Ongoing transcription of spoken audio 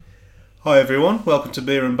Hi everyone, welcome to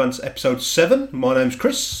Beer and Bunts episode 7. My name's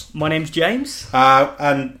Chris. My name's James.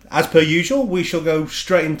 And as per usual, we shall go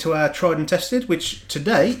straight into our tried and tested, which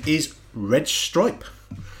today is Red Stripe.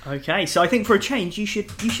 Okay, so I think for a change, you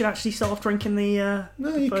should actually start off drinking the.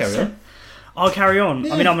 No, you first carry sip. on. I'll carry on.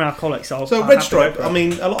 Yeah. I mean, I'm an alcoholic, so I'll Red have to Stripe, go for it. I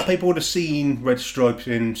mean, a lot of people would have seen Red Stripe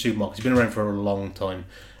in supermarkets. It's been around for a long time.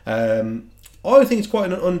 I think it's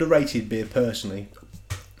quite an underrated beer, personally.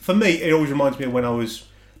 For me, it always reminds me of when I was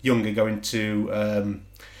younger, going to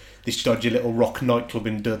this dodgy little rock nightclub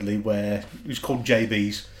in Dudley where it was called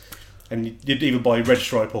JB's, and you'd either buy Red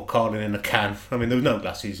Stripe or Carlin in a can. I mean, there was no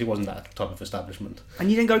glasses. It wasn't that type of establishment. And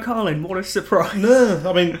you didn't go Carlin. What a surprise! No,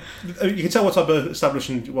 I mean, you can tell what type of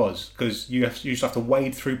establishment it was because you used to have to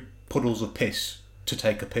wade through puddles of piss to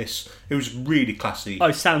take a piss. It was really classy.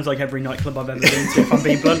 Oh, sounds like every nightclub I've ever been to, if I'm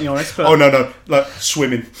being bluntly honest. But Oh no, like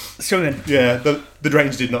swimming. swimming. Yeah, the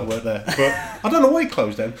drains did not work there, but I don't know why it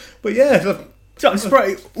closed then. But yeah, So I'm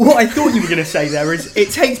surprised. What I thought you were going to say there is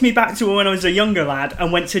it takes me back to when I was a younger lad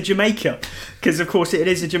and went to Jamaica because, of course, it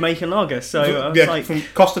is a Jamaican lager. So I was like, from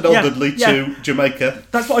Costa del Yeah, Dudley yeah. to Jamaica.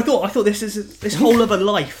 that's what I thought. I thought this is this whole other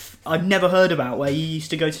life I'd never heard about where you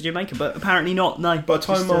used to go to Jamaica, but apparently not. No. By the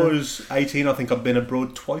time I was 18, I think I'd been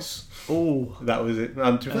abroad twice. Oh, That was it.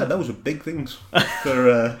 And to be fair, those were big things for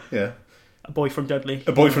a boy from Dudley.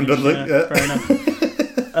 a boy from Dudley. Yeah. Fair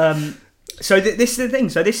enough. So this is the thing.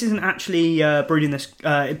 So this isn't actually brewed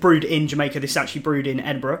in Jamaica. This is actually brewed in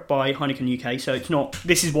Edinburgh by Heineken UK. So it's not.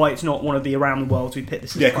 This is why it's not one of the around the world we picked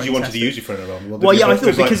this. As Yeah, because you tried and wanted to tested. use it for another one. Well, yeah, I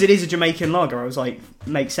thought because it is a Jamaican lager, I was like,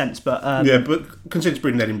 makes sense. But yeah, but considering it's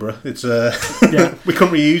brewed in Edinburgh, it's Yeah. we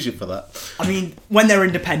couldn't really use it for that. I mean, when they're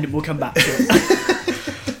independent, we'll come back to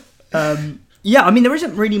it. Yeah, I mean, there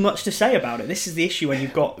isn't really much to say about it. This is the issue when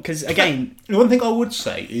you've got because again, The one thing I would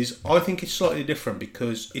say is I think it's slightly different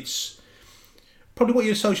because it's probably what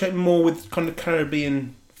you associate more with kind of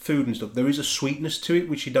Caribbean food and stuff. There is a sweetness to it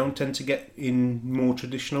which you don't tend to get in more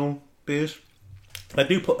traditional beers. They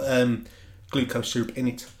do put glucose syrup in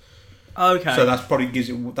it, okay, so that's probably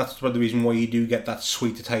the reason why you do get that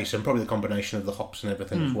sweeter taste, and probably the combination of the hops and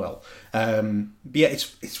everything as well. But yeah,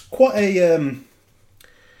 it's quite a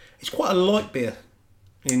light beer.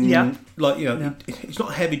 Yeah. It's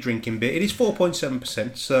not a heavy drinking beer. It is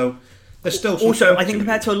 4.7%, so there's still some also, strength I think to it.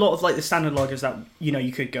 compared to a lot of like the standard lagers that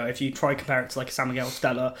you could go if you try compare it to like a San Miguel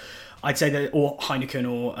Stella, I'd say that or Heineken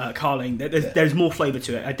or Carling, there's more flavour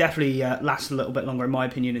to it. It definitely lasts a little bit longer in my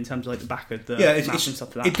opinion in terms of like the back of the mouth and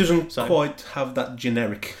stuff like that. It doesn't So- quite have that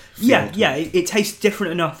generic feel to Yeah, it. it tastes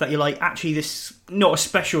different enough that you're like actually this not a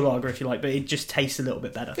special lager if you like, but it just tastes a little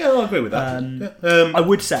bit better. Yeah, I agree with that. I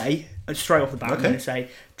would say straight off the bat, I'm Okay. going to say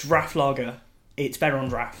draft lager. It's better on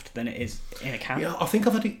draft than it is in a can. I think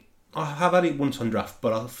I have had it once on draft,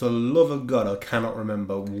 but for the love of God, I cannot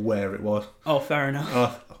remember where it was. Oh, fair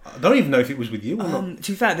enough. I don't even know if it was with you or not.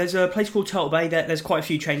 To be fair, there's a place called Turtle Bay. There's quite a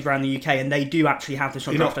few chains around the UK, and they do actually have this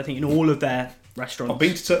on You know- draft. I think in all of their restaurants. I've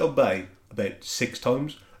been to Turtle Bay about 6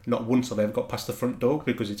 times. Not once have I ever got past the front door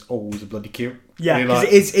because it's always a bloody queue. Yeah, You're because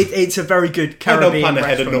like, it's a very good I don't Caribbean plan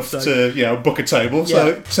ahead restaurant. enough so- to book a table.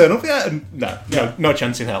 Yeah. So turn up, and Yeah. no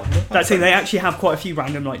chance in hell. That's it. They actually have quite a few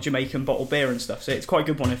random like Jamaican bottled beer and stuff. So it's quite a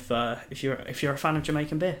good one if you're a fan of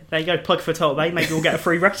Jamaican beer. There you go. Plug for Turtle Bay. Maybe we'll get a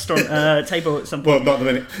free restaurant table at some point. Well, not at the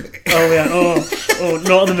minute. Oh yeah. Oh,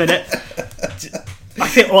 not at the minute. I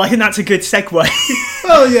think that's a good segue.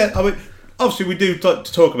 Well, yeah. I mean, obviously we do like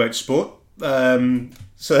to talk about sport.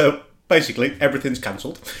 So basically, everything's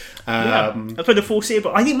cancelled. For the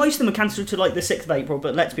foreseeable, I think most of them are cancelled to like the 6th of April.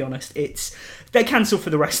 But let's be honest, they're cancelled for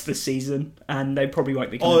the rest of the season, and they probably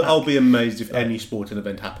won't be coming I'll back. be amazed if any sporting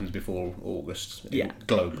event happens before August. Yeah.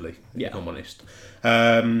 Globally, Yeah. if I'm honest.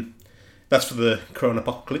 That's for the Corona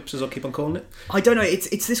apocalypse, as I keep on calling it. I don't know. It's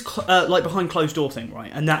this like behind closed door thing, right?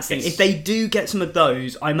 And that's the thing. Yes. If they do get some of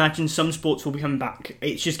those, I imagine some sports will be coming back.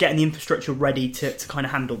 It's just getting the infrastructure ready to kind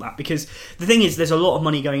of handle that. Because the thing is, there's a lot of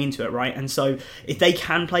money going into it, right? And so if they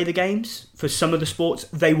can play the games for some of the sports,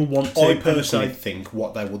 they will want to. I And personally so- think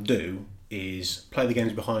what they will do is play the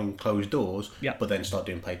games behind closed doors, Yeah. but then start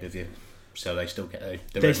doing pay-per-view. So they still get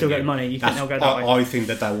They still get the money. You think they'll go that way? I think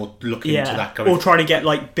that they will look into that. or trying to get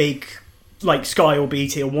like big, like Sky or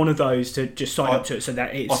BT or one of those to just sign up to it, so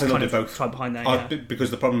that it's I think kind they'll of do both. tied behind there. Because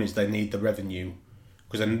the problem is they need the revenue,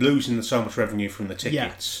 because they're losing so much revenue from the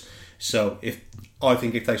tickets. So if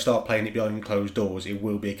they start playing it behind closed doors, it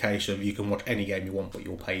will be a case of you can watch any game you want, but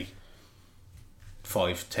you'll pay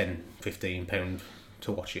 £5, £10, £15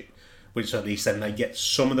 to watch it. Which at least then they get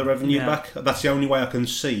some of the revenue Yeah. back. That's the only way I can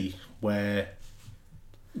see where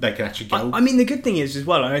they can actually go. I mean, the good thing is as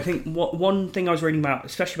well, and I think one thing I was reading about,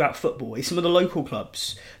 especially about football, is some of the local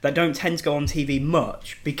clubs that don't tend to go on TV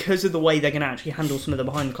much because of the way they're going to actually handle some of the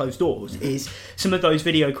behind closed doors. Is some of those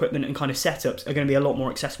video equipment and kind of setups are going to be a lot more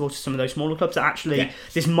accessible to some of those smaller clubs. That actually,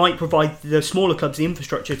 this might provide the smaller clubs the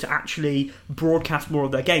infrastructure to actually broadcast more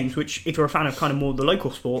of their games. Which, if you're a fan of kind of more of the local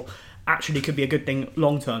sport, actually could be a good thing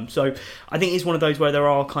long term. So I think it's one of those where there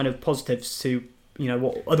are kind of positives to, you know,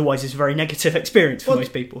 what otherwise is a very negative experience for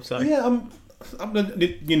most people. So yeah,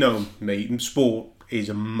 you know me, sport is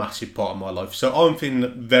a massive part of my life, so I'm feeling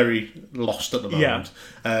very lost at the moment.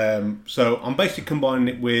 So I'm basically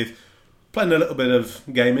combining it with playing a little bit of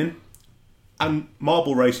gaming and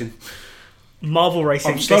marble racing. Marble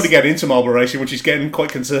racing. I'm slowly getting into marble racing, which is getting quite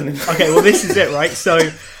concerning. Okay, well this is it, right? So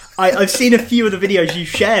I've seen a few of the videos you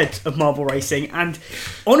shared of marble racing, and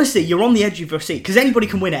honestly, you're on the edge of your seat because anybody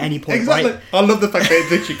can win at any point, exactly. Right? I love the fact that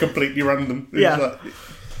it's literally completely random. Yeah.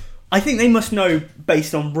 I think they must know,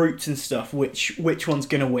 based on routes and stuff, which one's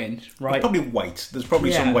going to win, right? I'd probably wait. There's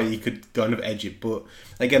probably some way you could kind of edge it, but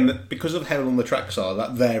again, because of how long the tracks are,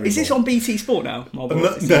 that varies. Is this on BT Sport now? Marble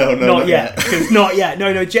racing? No, not yet. Not yet.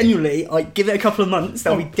 No. Genuinely, give it a couple of months.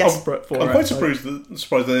 They'll be desperate for it. I'm quite surprised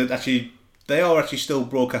that they are actually still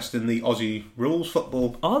broadcasting the Aussie rules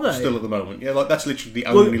football. Are they? Still at the moment? Yeah, that's literally the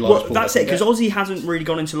only live sport. That's it, because Aussie hasn't really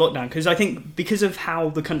gone into lockdown, because I think because of how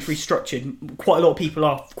the country's structured, quite a lot of people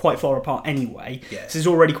are quite far apart anyway. Yeah. So there's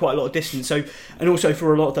already quite a lot of distance. So, and also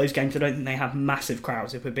for a lot of those games, I don't think they have massive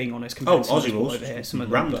crowds, if we're being honest. Compared to Aussie rules over here, some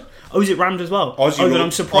of rammed. Them. Is it rammed as well? Then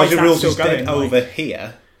I'm surprised Aussie that's rules still is going. dead over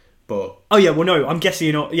here, but I'm guessing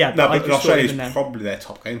you're not. Yeah, no, but Australia is probably their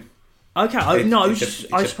top game. Okay, I was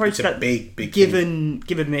surprised that big given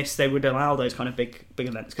this, they would allow those kind of big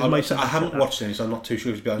events. I haven't watched any, so I'm not too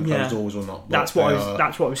sure if it's behind closed doors or not. That's what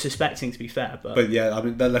I was suspecting, to be fair. But yeah, I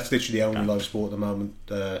mean that's literally the only live sport at the moment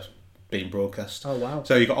being broadcast. Oh wow!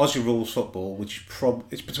 So you've got Aussie rules football, which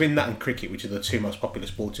it's between that and cricket, which are the two most popular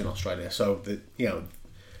sports in Australia. So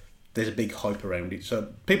there's a big hype around it. So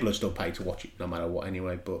people are still paid to watch it no matter what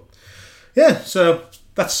anyway. But yeah, so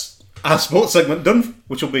that's our sports segment done,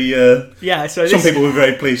 which will be so some people were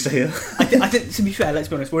very pleased to hear. I think, to be fair, let's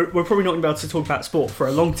be honest, we're probably not going to be able to talk about sport for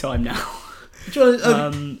a long time now.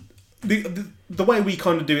 The way we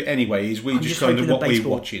kind of do it anyway is we just kind of what we're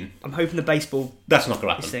watching. I'm hoping the baseball. That's not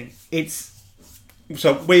going to happen. It's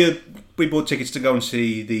so we bought tickets to go and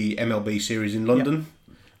see the MLB series in London,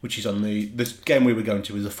 which is on the game we were going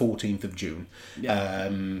to was the 14th of June.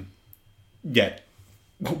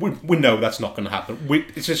 We know that's not going to happen.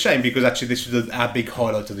 It's a shame because actually this was our big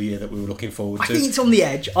highlight of the year that we were looking forward to. I think it's on the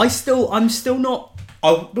edge. I'm still not.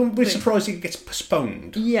 We're surprised it gets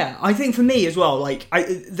postponed. Yeah, I think for me as well.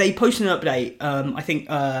 They posted an update. I think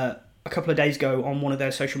a couple of days ago on one of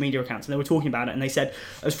their social media accounts, and they were talking about it. And they said,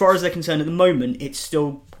 as far as they're concerned, at the moment, it's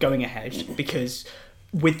still going ahead because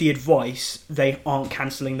with the advice, they aren't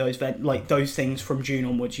cancelling those things from June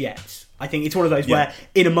onwards yet. I think it's one of those where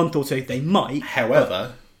in a month or two they might.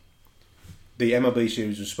 However, the MLB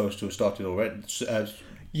series was supposed to have started already. Season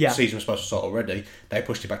was supposed to start already. They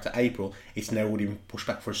pushed it back to April. It's now already been pushed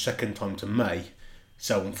back for a second time to May.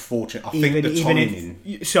 So unfortunately, I think the timing.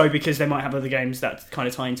 Because they might have other games that kind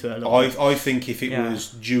of tie into it a little bit. I think if it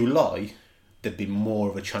was July, there'd be more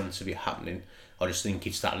of a chance of it happening. I just think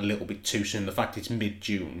it's that little bit too soon. The fact it's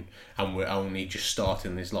mid-June and we're only just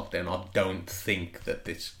starting this lockdown, I don't think that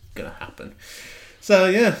it's going to happen. So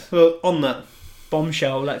yeah, well, on that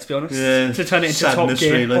bombshell, let's be honest, to turn it into Top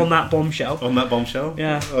Gear really. On that bombshell.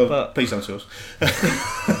 Yeah, but please don't sue us.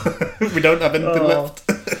 We don't have anything left.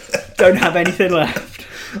 Don't have anything left.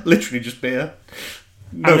 Literally just beer.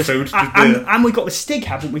 No food, just beer. And we've got the Stig,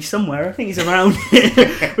 haven't we, somewhere? I think he's around.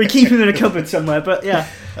 We keep him in a cupboard somewhere, but yeah.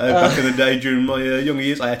 Back in the day, during my younger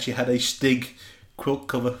years, I actually had a Stig quilt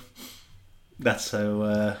cover. That's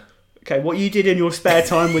how... Okay, what you did in your spare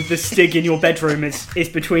time with the Stig in your bedroom is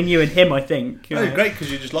between you and him, I think. Oh, great,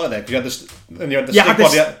 because you just lie there. Because you had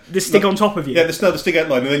the Stig on top of you. Yeah, the Stig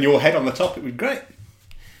outline, and then your head on the top. It was great.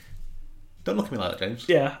 Don't look at me like that, James.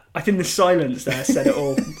 Yeah, I think the silence there said it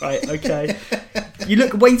all. Right, okay. You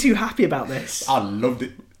look way too happy about this. I loved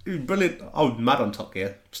it. It was brilliant. I was mad on Top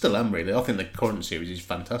Gear. Still am, really. I think the current series is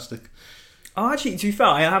fantastic. Oh, actually, to be fair,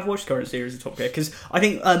 I have watched the current series of Top Gear because I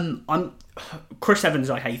think I'm Chris Evans.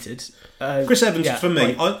 I hated Chris Evans for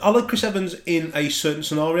me. I like Chris Evans in a certain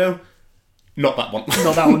scenario. Not that one.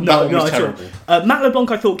 Not that one. No, that one was terrible. Matt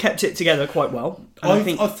LeBlanc, I thought, kept it together quite well.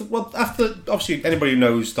 And after obviously anybody who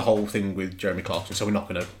knows the whole thing with Jeremy Clarkson, so we're not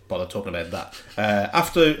going to bother talking about that.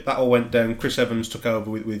 After that all went down, Chris Evans took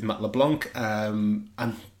over with Matt LeBlanc,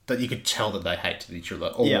 and that you could tell that they hated each other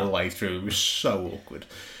all Yeah. the way through. It was so awkward.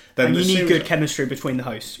 Then And the you need series- good chemistry between the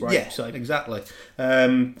hosts, right? Yeah, So exactly.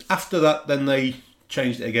 After that, then they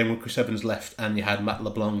changed it again when Chris Evans left, and you had Matt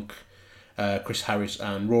LeBlanc, Chris Harris,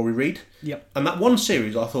 and Rory Reid. Yep. And that one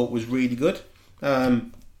series I thought was really good.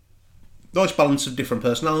 Nice balance of different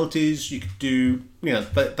personalities. You could do,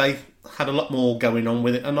 they had a lot more going on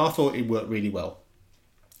with it, and I thought it worked really well.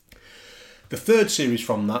 The third series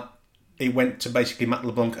from that, it went to basically Matt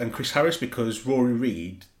LeBlanc and Chris Harris because Rory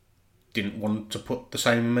Reid didn't want to put the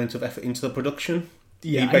same amount of effort into the production.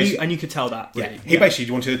 yeah, He and you could tell that. Yeah, Really. he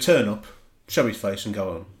basically wanted to turn up, show his face, and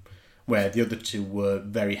go home. Where the other two were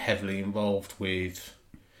very heavily involved with.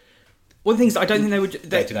 One of the things that I don't think they were.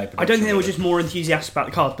 Day-to-day I don't think production, they were really. just more enthusiastic about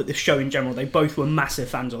the card, but the show in general, they both were massive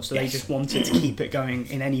fans of. So they Yes. just wanted to keep it going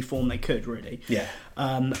in any form they could, really. Yeah.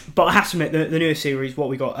 But I have to admit, the newest series, what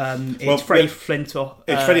we got, it's Well, Freddie yeah. Flintoff.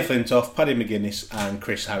 It's Freddie Flintoff, Paddy McGuinness, and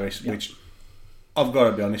Chris Harris, which I've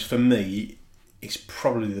got to be honest, for me, it's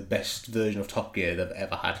probably the best version of Top Gear they've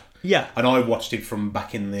ever had. Yeah. And I watched it from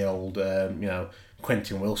back in the old,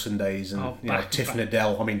 Quentin Wilson days and Tiff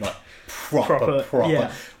Liddell. I mean, like proper.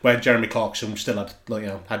 yeah. Where Jeremy Clarkson still had,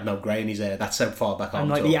 had no grey in his hair. That's how far back I'm And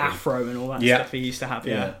like talking. the afro and all that Yeah. stuff he used to have.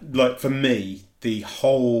 Yeah. Like for me, the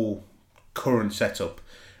whole current setup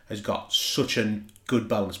has got such a good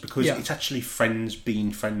balance because Yeah. it's actually friends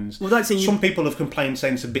being friends. Well, that's Some people have complained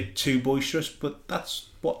saying it's a bit too boisterous, but that's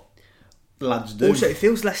what lads do. Also, it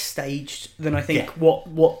feels less staged than I think Yeah.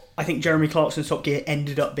 what I think Jeremy Clarkson's Top Gear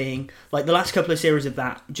ended up being. Like the last couple of series of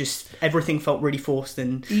that, just everything felt really forced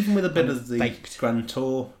and Even with a bit of the baked. Grand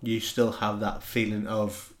Tour, you still have that feeling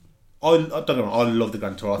of. I don't know. I love the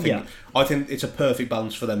Grand Tour. I think it's a perfect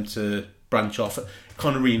balance for them to branch off,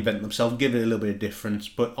 kind of reinvent themselves, give it a little bit of difference.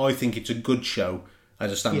 But I think it's a good show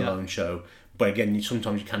as a standalone show. But again,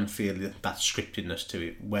 sometimes you can feel that scriptedness to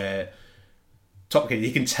it, where Top Gear,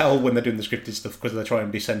 you can tell when they're doing the scripted stuff because they try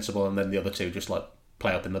and be sensible, and then the other two just like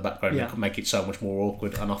play up in the background and make it so much more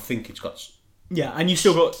awkward. And I think it's got. Yeah, and you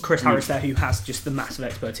still got Chris Harris there, who has just the massive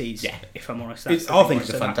expertise. Yeah. If I'm honest, I think it's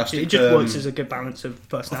a fantastic. It just works as a good balance of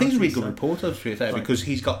personality. I think he's a really good reporter, to be fair, because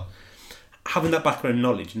he's got having that background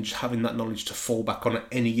knowledge and just having that knowledge to fall back on at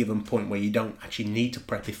any given point where you don't actually need to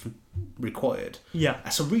prep if required. Yeah,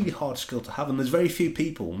 That's a really hard skill to have, and there's very few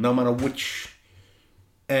people, no matter which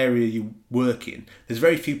area you work in, there's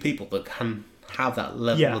very few people that can have that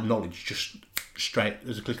level of knowledge just straight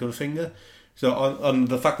as a click of a finger. So on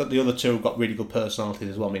the fact that the other two have got really good personalities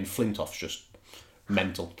as well, I mean, Flintoff's just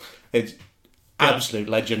mental. It's absolute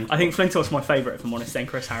legend. I think Flintoff's my favourite, if I'm honest, then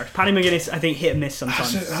Chris Harris. Paddy McGuinness, I think, hit and miss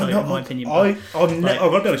sometimes, in my opinion. I've got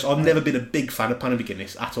to be honest, I've never been a big fan of Paddy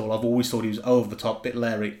McGuinness at all. I've always thought he was over the top, bit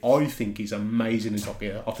Larry. I think he's amazing in Top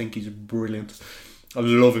Gear. I think he's brilliant. I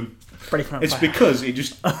love him. It's because he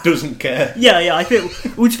just doesn't care. Yeah, I think.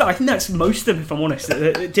 Which I think that's most of them, if I'm honest,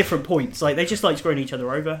 at different points. Like they just like screwing each other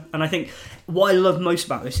over. And I think what I love most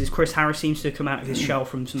about this is Chris Harris seems to have come out of his shell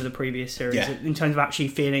from some of the previous series in terms of actually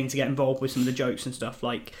feeling to get involved with some of the jokes and stuff.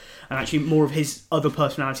 Like, and actually more of his other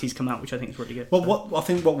personalities come out, which I think is really good. Well, I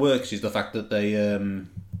think what works is the fact that they.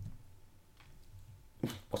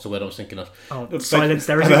 What's the word I was thinking of? Oh, silence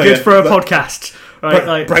there isn't good for a podcast.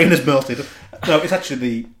 Right, brain has melted. No, it's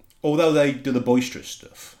actually although they do the boisterous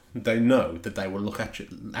stuff, they know that they will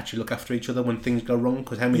actually look after each other when things go wrong.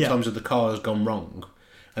 Because how many times have the cars gone wrong,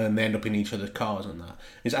 and then they end up in each other's cars and that?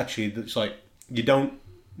 It's like you don't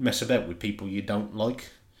mess about with people you don't like.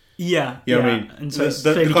 Yeah, you know what I mean. And so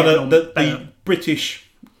the British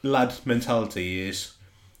lad mentality is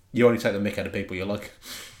you only take the mick out of people you like.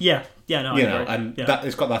 Yeah, no, you know, and that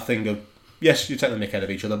it's got that thing of yes, you take the mick out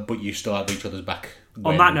of each other, but you still have each other's back.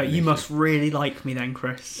 On that note, you must really like me then,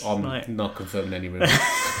 Chris. I'm not confirming any rumors.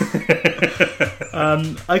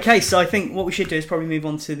 Okay, so I think what we should do is probably move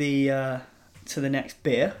on to the next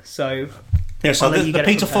beer. So yeah, so the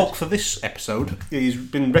Peter Falk for this episode has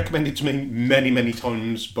been recommended to me many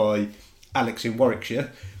times by Alex in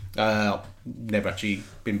Warwickshire. Never actually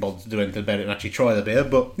been bothered to do anything about it and actually try the beer,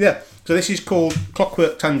 but yeah. So this is called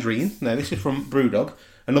Clockwork Tangerine. Now this is from Brewdog,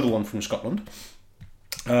 another one from Scotland.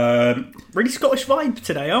 Really Scottish vibe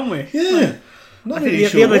today, aren't we? Yeah. I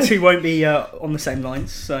think the other two won't be on the same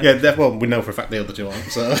lines. So. Yeah, well, we know for a fact the other two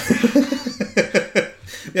aren't. So,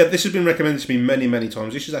 yeah, this has been recommended to me many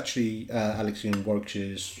times. This is actually Alex in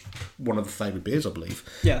Warwickshire's one of the favourite beers, I believe.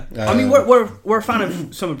 Yeah, I mean we're a fan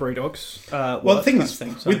of some of Brewdog's. Well, the thing is,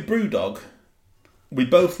 with Brewdog, we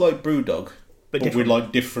both like Brewdog, but we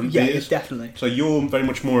like different beers. Yeah, definitely. So you're very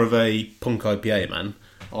much more of a punk IPA man.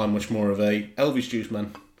 I'm much more of a Elvis Juice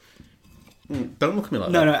man. Don't look at me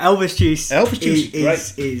like that. No, Elvis Juice. Elvis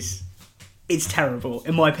Juice is it's terrible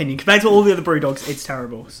in my opinion compared to all the other BrewDogs. It's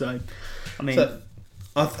terrible. So, I mean,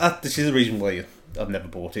 this is the reason why I've never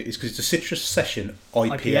bought it. Is because it's a Citrus Session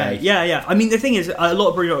IPA. Yeah. I mean, the thing is, a lot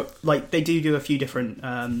of BrewDog like they do a few different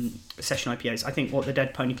session IPAs. I think the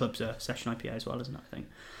Dead Pony Club's a session IPA as well, isn't it? I think.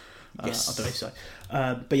 Yes, I believe so.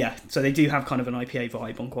 But yeah, so they do have kind of an IPA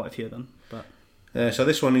vibe on quite a few of them. But so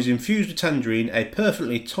this one is infused with tangerine, a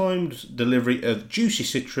perfectly timed delivery of juicy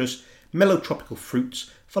citrus, mellow tropical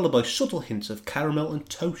fruits, followed by subtle hints of caramel and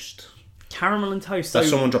toast. Caramel and toast. So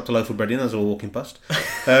someone dropped a loaf of bread in as we were walking past.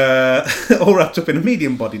 All wrapped up in a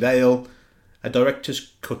medium-bodied ale, a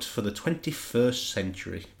director's cut for the 21st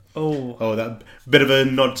century. Oh, that bit of a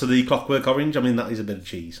nod to the Clockwork Orange. I mean, that is a bit of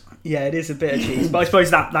cheese. Yeah, it is a bit of cheese, but I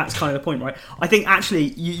suppose that's kind of the point, right? I think actually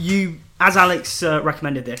you as Alex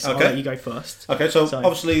recommended this, I'll let you go first. Okay, so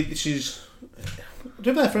obviously this is,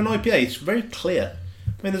 to be fair, for an IPA, it's very clear.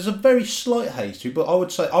 I mean, there's a very slight haze to it, but I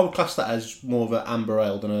would class that as more of an amber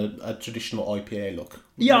ale than a traditional IPA look.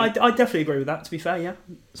 Yeah, I definitely agree with that. To be fair, yeah,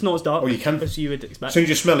 it's not as dark as you would expect. As soon as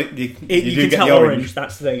you smell it, you can get tell the orange.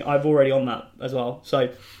 That's the thing. I've already on that as well. So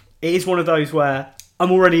it is one of those where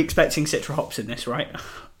I'm already expecting citra hops in this, right?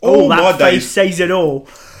 That face says it all.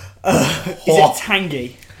 Is it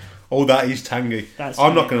tangy? Oh, that is tangy.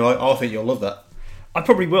 I'm not going to lie. I think you'll love that. I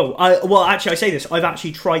probably will. I say this. I've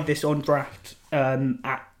actually tried this on draft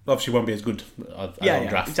at. Obviously, won't be as good on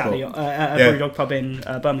draft. Exactly. At a BrewDog pub in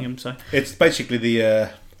Birmingham. So it's basically the.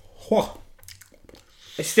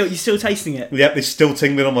 You're still tasting it. Yep, it's still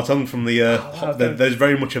tingling on my tongue from the hop. There's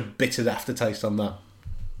very much a bitter aftertaste on that.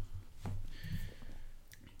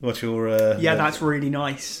 What's your? That's really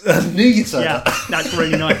nice. I knew you'd say that. That's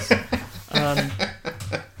really nice.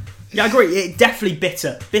 Yeah, I agree. It definitely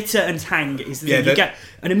bitter and tang is the thing. You get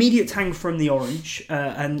an immediate tang from the orange,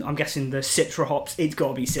 and I'm guessing the citra hops. It's got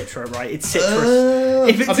to be citra, right? It's citrus.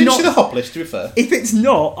 If it's I didn't see the hop list. To be fair, if it's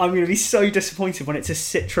not, I'm going to be so disappointed when it's a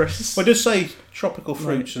citrus. Well, it does say tropical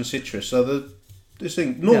fruits and citrus. So this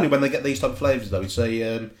thing normally when they get these type of flavours, though, it's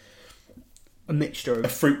a mixture of a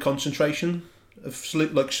fruit concentration of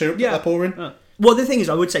like syrup that they're pouring. Well, the thing is,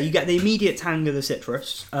 I would say you get the immediate tang of the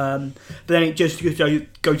citrus, but then it just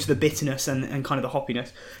go to the bitterness and kind of the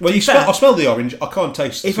hoppiness. Well, I smell the orange. I can't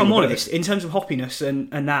taste. If I'm honest, in terms of hoppiness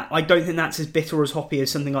and that, I don't think that's as bitter or as hoppy as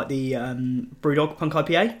something like the BrewDog Punk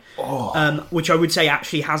IPA, which I would say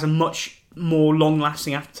actually has a much more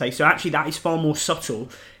long-lasting aftertaste. So actually, that is far more subtle,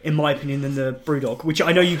 in my opinion, than the BrewDog, which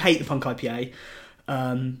I know you hate the Punk IPA.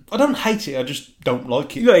 I don't hate it. I just don't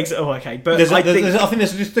like it. Okay, but I think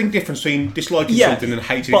there's a distinct difference between disliking something and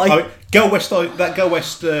hating it. Go West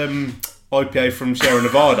IPA from Sierra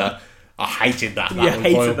Nevada. I hated that.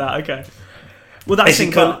 Hated that. Okay. Well, that's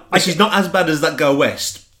this is not as bad as that Go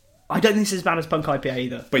West. I don't think it's as bad as Punk IPA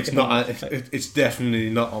either. But it's not. It's definitely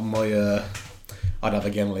not on my. I'd have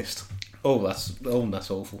again list.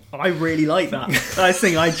 That's awful. I really like that. That's the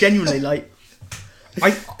thing. I genuinely like.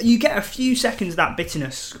 You get a few seconds of that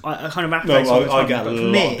bitterness, kind of aftertaste. I get a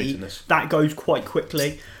lot of bitterness. That goes quite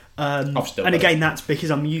quickly. And again, that's because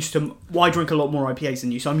I'm used to. Well, I drink a lot more IPAs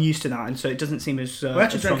than you, so I'm used to that, and so it doesn't seem as. I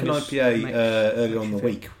actually drank an IPA earlier on in the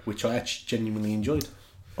week, which I actually genuinely enjoyed.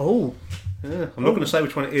 Oh. Yeah, I'm not going to say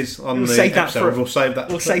which one it is on the episode. We'll save that.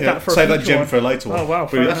 We'll save that for that gem for a later one. Oh wow!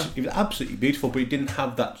 It was absolutely beautiful, but it didn't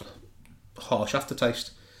have that harsh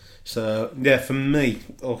aftertaste. So yeah, for me,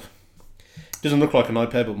 doesn't look like an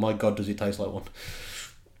IPA, but my God, does it taste like one?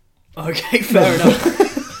 Okay, fair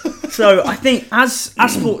enough. So I think as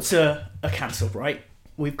sports are cancelled, right?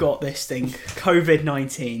 We've got this thing,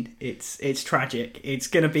 COVID-19. It's tragic. It's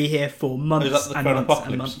going to be here for months and months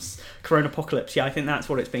and months. Coronapocalypse. Yeah, I think that's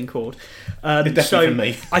what it's been called. Definitely for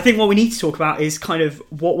me. I think what we need to talk about is kind of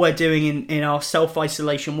what we're doing in our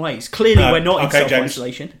self-isolation ways. Clearly, we're not in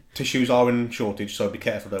self-isolation. James, tissues are in shortage, so be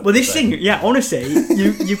careful. Well, this thing, honestly,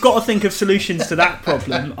 you've got to think of solutions to that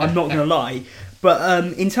problem. I'm not going to lie.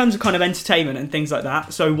 But in terms of kind of entertainment and things like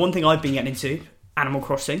that, so one thing I've been getting into, Animal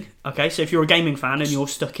Crossing. Okay, so if you're a gaming fan and you're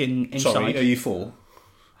stuck inside... Sorry, are you 4?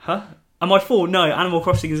 Huh? Am I 4? No, Animal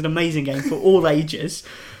Crossing is an amazing game for all ages.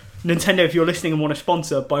 Nintendo, if you're listening and want to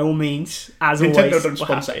sponsor, by all means, as Nintendo always... Nintendo don't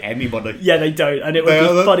sponsor anybody. Yeah, they don't, and it would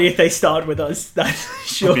be funny if they started with us, that's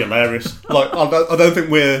sure. It would be hilarious. Like, I don't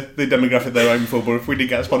think we're the demographic they're aiming for, but if we did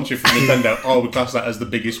get a sponsorship from Nintendo, I would class that as the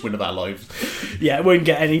biggest win of our lives. Yeah, it wouldn't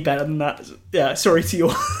get any better than that. Yeah, sorry to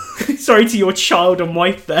your child and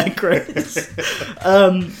wife there, Chris.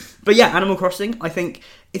 But yeah, Animal Crossing, I think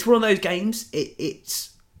it's one of those games, it's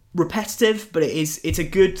repetitive, but it's a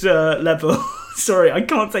good level. Sorry, I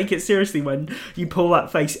can't take it seriously when you pull that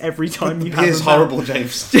face every time you have. It is horrible,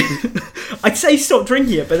 James. I'd say stop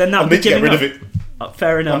drinking it, but then that would be giving up. Get rid of it.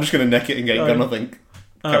 Fair enough. I'm just going to neck it and get nothing.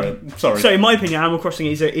 Sorry. So, in my opinion, Animal Crossing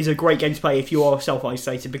is a great game to play if you are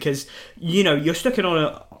self-isolated, because you're stuck in on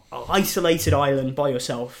a isolated island by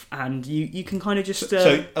yourself, and you can kind of just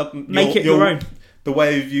make it your own. The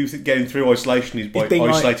way of you getting through isolation is by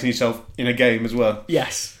isolating yourself in a game as well.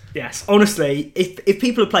 Yes. Honestly, if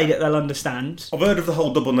people have played it, they'll understand. I've heard of the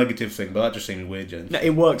whole double negative thing, but that just seems weird, James. No,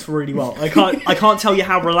 it works really well. I can't tell you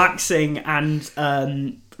how relaxing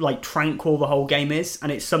and like tranquil the whole game is,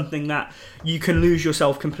 and it's something that you can lose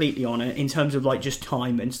yourself completely on it in terms of like just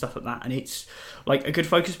time and stuff like that, and it's like a good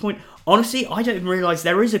focus point. Honestly, I don't even realise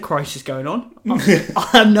there is a crisis going on. I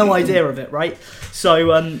have no idea of it, right?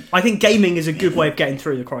 So I think gaming is a good way of getting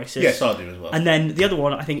through the crisis. Yes, I do as well. And then the other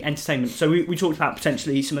one, I think, entertainment. So we talked about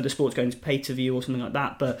potentially some of the sports going to pay-to-view or something like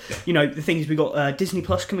that, but the thing is, we got Disney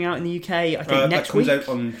Plus coming out in the UK, I think next week. That comes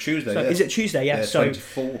out on Tuesday, Is it Tuesday? Yeah, so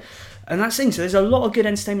 24. And that's the thing, so there's a lot of good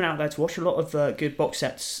entertainment out there to watch, a lot of good box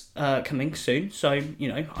sets coming soon, so,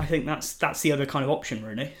 I think that's the other kind of option,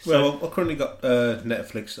 really. So, well, I've currently got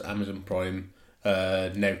Netflix, Amazon Prime,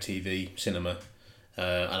 Now TV, Cinema,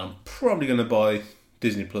 and I'm probably going to buy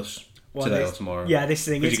Disney Plus today or tomorrow. Yeah, this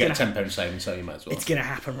thing is because you get a £10 saving, so you might as well. It's going to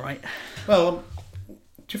happen, right? Well,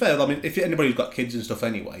 to be fair, I mean, if anybody's got kids and stuff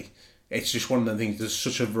anyway, it's just one of the things. There's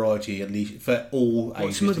such a variety, at least for all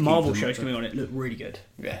ages. Some of the Marvel shows coming on it look really good.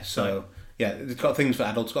 Yeah, so it's got things for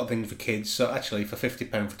adults, got things for kids. So actually, for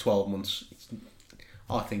 £50 for 12 months,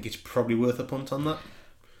 I think it's probably worth a punt on that.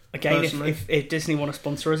 Again, if Disney want to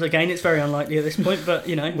sponsor us, again, it's very unlikely at this point, but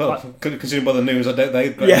Well, considering by the news, I doubt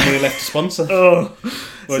they've got any money left to sponsor.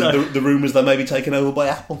 Whereas the rumours they may be taken over by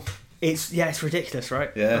Apple. It's ridiculous,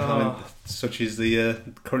 right? Yeah, I mean, such is the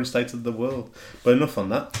current state of the world. But enough on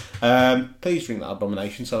that. Please drink that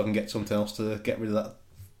abomination so I can get something else to get rid of that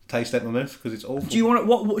taste out my mouth, because it's awful. Do you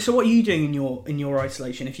want So what are you doing in your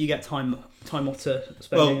isolation if you get time off to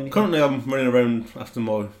spend? Well, currently I'm running around after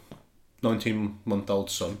my 19-month-old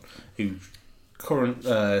son, whose current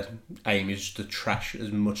aim is to trash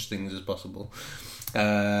as much things as possible.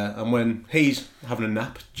 And when he's having a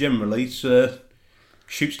nap, generally it's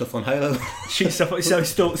shoot stuff on Halo. Shoot stuff. So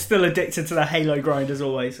still addicted to the Halo grind as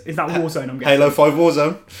always. Is that Warzone? I'm guessing. Halo 5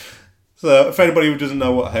 Warzone. So, for anybody who doesn't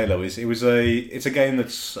know what Halo is, it's a game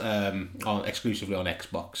that's exclusively on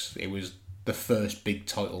Xbox. It was the first big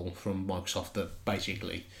title from Microsoft that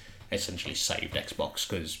basically essentially saved Xbox,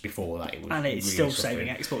 because before that it was. And it's really still saving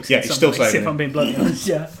Xbox. Yeah, it's still saving. If I'm being bluntly honest,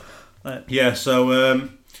 yeah. Yeah, so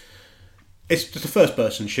it's just a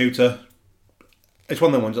first-person shooter. It's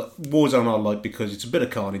one of the ones that Warzone I like because it's a bit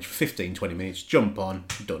of carnage for 15-20 minutes, jump on,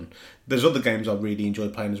 done. There's other games I really enjoy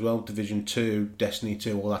playing as well, Division 2, Destiny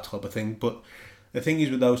 2, all that type of thing, but the thing is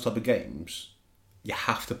with those type of games, you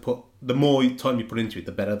have to put, the more time you put into it,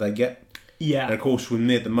 the better they get. Yeah. And of course, with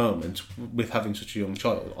me at the moment, with having such a young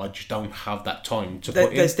child, I just don't have that time to put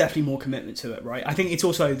in. There's definitely more commitment to it, right? I think it's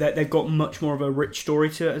also that they've got much more of a rich story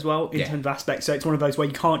to it as well, in terms of aspects. So it's one of those where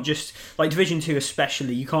you can't just, like Division 2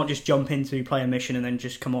 especially, you can't just jump into, play a mission and then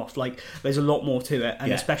just come off. Like, there's a lot more to it,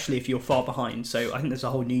 and especially if you're far behind. So I think there's a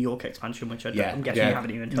whole New York expansion, which I'm guessing you haven't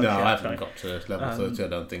even touched yet. No, I haven't got to level 30, I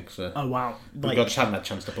don't think so. Oh, wow. Like, I just haven't had a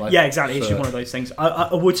chance to play. Yeah, exactly. It's just one of those things.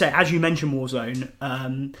 I would say, as you mentioned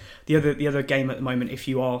Warzone, the other game at the moment, if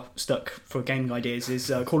you are stuck for gaming ideas,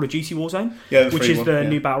 is Call of Duty Warzone, which is the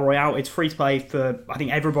new battle royale. It's free to play for, I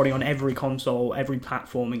think, everybody on every console, every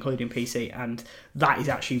platform, including PC, and that is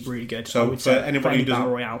actually really good. So for anybody who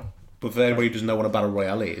doesn't know what a battle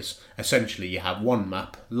royale is, essentially you have one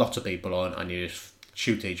map, lots of people on, and you just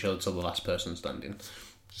shoot each other till the last person standing.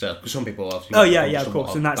 So, because some people obviously... Oh, yeah, of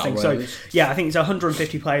course, and that's the thing. So, yeah, I think it's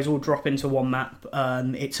 150 players all drop into one map.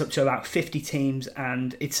 It's up to about 50 teams,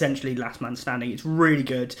 and it's essentially last man standing. It's really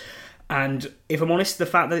good. And if I'm honest, the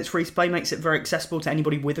fact that it's free to play makes it very accessible to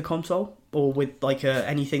anybody with a console, or with like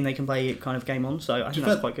anything they can play kind of game on. So I think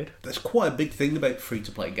that's quite good. That's quite a big thing about free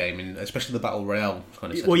to play gaming, especially the battle royale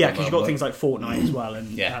kind of. Well, yeah, because you've got things like Fortnite as well,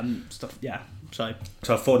 and stuff. Yeah, so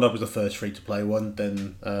Fortnite was the first free to play one.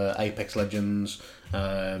 Then Apex Legends.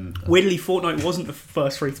 Weirdly, Fortnite wasn't the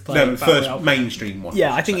first free to play. No, the first mainstream one.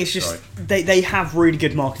 Yeah, I think it's just they have really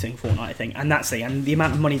good marketing, Fortnite, I think, and that's the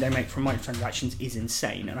amount of money they make from microtransactions is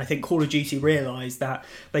insane. And I think Call of Duty realised that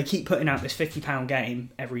they keep putting out this £50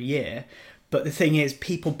 game every year, but the thing is,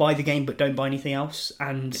 people buy the game but don't buy anything else.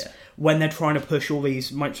 And when they're trying to push all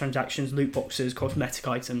these microtransactions, loot boxes, cosmetic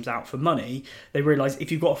items out for money, they realise if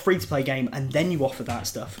you've got a free to play game and then you offer that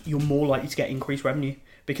stuff, you're more likely to get increased revenue.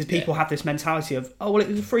 Because people have this mentality of, oh, well, it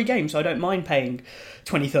was a free game, so I don't mind paying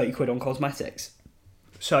 20, 30 quid on cosmetics.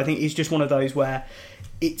 So I think it's just one of those where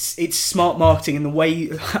it's smart marketing, and the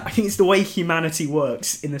way I think it's the way humanity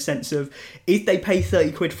works, in the sense of if they pay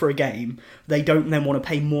 30 quid for a game, they don't then want to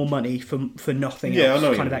pay more money for nothing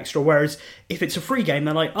else, kind of extra. Whereas if it's a free game,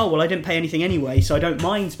 they're like, oh well, I didn't pay anything anyway, so I don't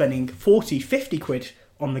mind spending 40, 50 quid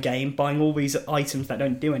on the game, buying all these items that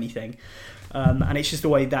don't do anything. And it's just the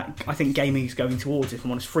way that I think gaming is going towards, if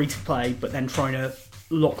I'm honest, free to play, but then trying to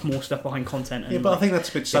lock more stuff behind content. And, yeah, but I think that's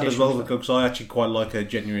a bit sad as well, because I actually quite like a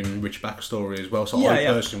genuine rich backstory as well. So I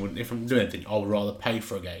personally would, if I'm doing anything, I would rather pay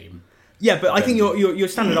for a game. Yeah, but I think your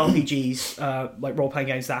standard RPGs, like role playing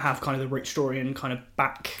games that have kind of the rich story and kind of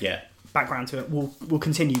background to it, will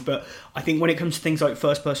continue. But I think when it comes to things like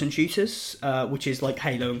first person shooters, which is like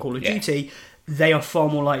Halo and Call of Duty, they are far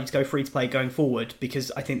more likely to go free to play going forward,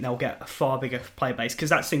 because I think they'll get a far bigger player base.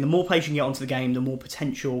 Because that's the thing, the more players you get onto the game, the more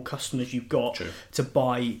potential customers you've got to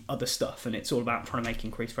buy other stuff, and it's all about trying to make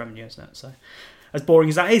increased revenue, isn't it? So, as boring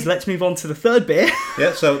as that is, let's move on to the third beer.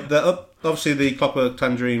 Yeah, so obviously the Clockwork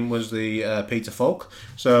Tangerine was the Peter Falk.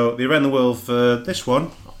 So the Around the World for this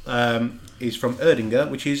one is from Erdinger,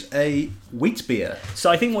 which is a wheat beer. So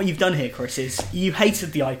I think what you've done here, Chris, is you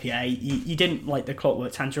hated the IPA, you didn't like the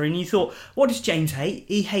Clockwork Tangerine, you thought, what does James hate?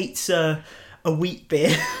 He hates a wheat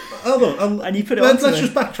beer. And you put it let's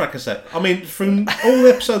just backtrack a sec. I mean, from all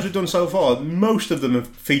the episodes we've done so far, most of them have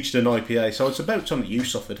featured an IPA, so it's about time that you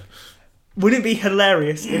suffered. Wouldn't it be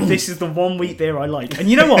hilarious if this is the one wheat beer I like? And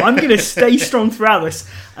you know what? I'm going to stay strong throughout this,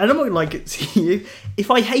 and I'm not going to like it to you. If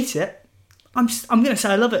I hate it, I'm going to say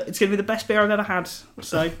I love it. It's going to be the best beer I've ever had.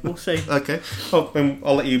 So we'll see. Okay. Well,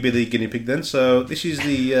 I'll let you be the guinea pig then. So this is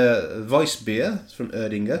the Weiss beer from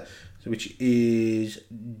Erdinger, which is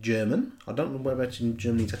German. I don't know whereabouts in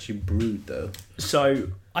Germany it's actually brewed though. So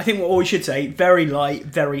I think what we should say, very light,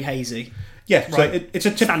 very hazy. Yeah. Right. So it's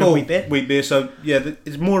a typical wheat beer. So yeah,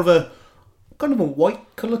 it's more of a kind of a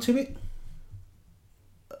white colour to it.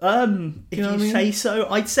 If you say so,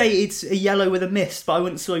 I'd say it's a yellow with a mist, but I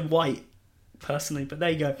wouldn't say white. Personally, but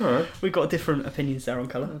there you go. Right. We've got different opinions there on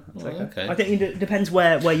colour. Okay. I think it depends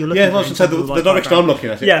where you're looking. Yeah, I was going to say the direction I'm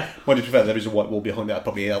looking at it. Yeah. Well, to be fair, there is a white wall behind that.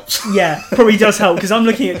 Probably helps. Yeah, probably does help, because I'm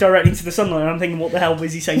looking at directly into the sunlight and I'm thinking, what the hell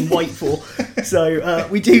was he saying white for? So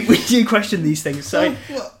we do question these things. So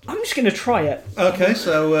I'm just going to try it. Okay,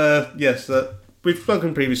 so yes, we've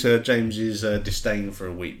spoken previously of James's disdain for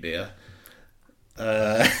a wheat beer.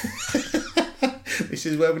 This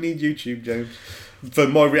is where we need YouTube, James. For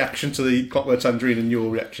my reaction to the Clockwork Tangerine and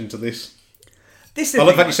your reaction to this. I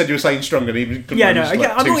love that you said you were saying stronger. I'm not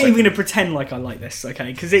even going to pretend like I like this,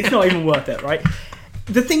 okay? Because it's not even worth it, right?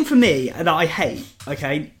 The thing for me that I hate,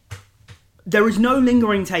 okay, there is no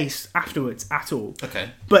lingering taste afterwards at all.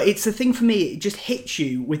 Okay. But it's the thing for me, it just hits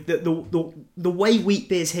you with the way wheat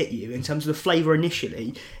beers hit you in terms of the flavour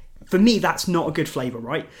initially. For me, that's not a good flavour,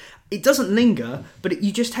 right? It doesn't linger, but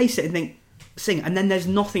you just taste it and think, and then there's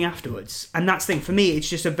nothing afterwards, and that's the thing for me. It's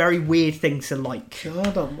just a very weird thing to like.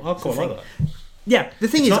 I quite like that. Yeah, the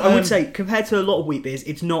thing is, I would say compared to a lot of wheat beers,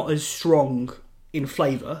 it's not as strong in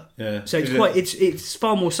flavour. Yeah, so it's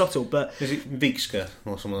far more subtle. But is it Vikska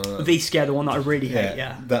or something like that? Vikska, the one that I really hate.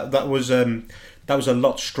 Yeah, that was a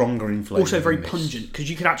lot stronger in flavour. Also very pungent, because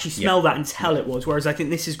you could actually smell that and tell it was. Whereas I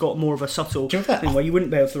think this has got more of a subtle thing where you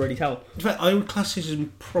wouldn't be able to really tell. In fact, I would class this as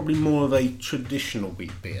probably more of a traditional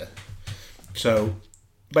wheat beer. So,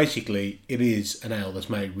 basically, it is an ale that's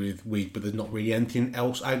made with wheat, but there's not really anything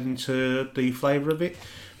else adding to the flavour of it.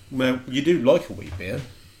 Well, you do like a wheat beer,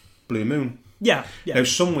 Blue Moon. Yeah. Now,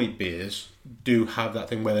 some wheat beers do have that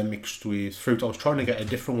thing where they're mixed with fruit. I was trying to get a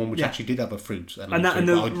different one which actually did have a fruit element. And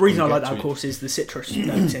the reason I like that, of course, is the citrus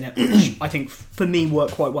notes in it, which I think, for me,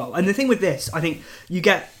 work quite well. And the thing with this, I think you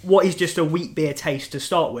get what is just a wheat beer taste to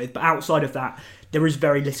start with, but outside of that, there is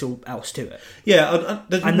very little else to it. Yeah,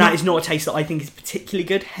 and that is not a taste that I think is particularly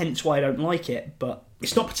good, hence why I don't like it, but...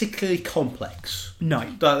 It's not particularly complex. No.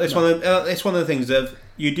 It's one of the things that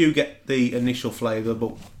you do get the initial flavour,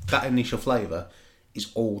 but that initial flavour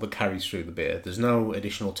is all that carries through the beer. There's no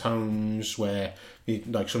additional tones where,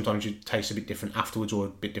 sometimes you taste a bit different afterwards or a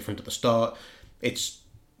bit different at the start.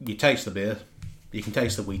 You taste the beer, you can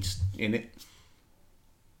taste the wheat in it.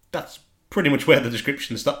 That's pretty much where the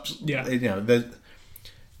description stops. Yeah.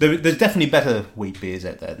 There's definitely better wheat beers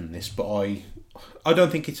out there than this, but I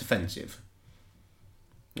don't think it's offensive.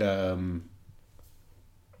 It's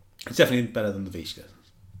definitely better than the Vikska.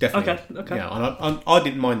 Definitely. Okay. Yeah, and I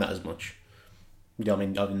didn't mind that as much. I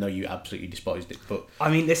mean, I know you absolutely despised it, but... I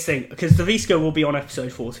mean, this thing, because the Vikska will be on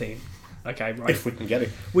episode 14. Okay, right. If we can get it.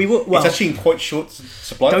 We will. Well, it's actually in quite short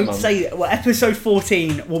supply. don't say that. Well, episode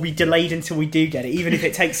 14 will be delayed until we do get it, even if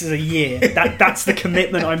it takes us a year. That's the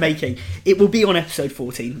commitment I'm making. It will be on episode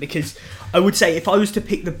 14 because I would say if I was to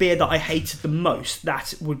pick the beer that I hated the most,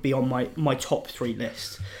 that would be on my top 3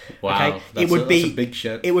 list. Wow, okay? that's a big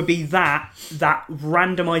shit. It would be that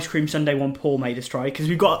random ice cream sundae one Paul made us try because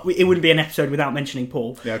it wouldn't be an episode without mentioning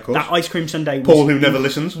Paul. Yeah, of course. That ice cream sundae was Paul, who never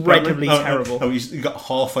listens, incredibly terrible. He got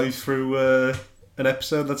halfway through an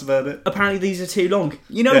episode. That's about it. Apparently, these are too long.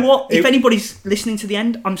 You know what? If anybody's listening to the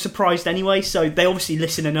end, I'm surprised anyway. So they obviously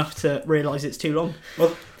listen enough to realise it's too long.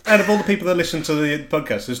 Well, out of all the people that listen to the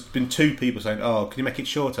podcast, there's been 2 people saying, "Oh, can you make it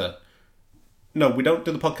shorter?" No, we don't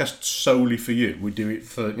do the podcast solely for you. We do it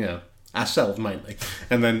for ourselves mainly,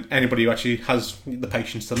 and then anybody who actually has the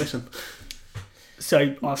patience to listen.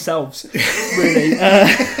 So ourselves, really.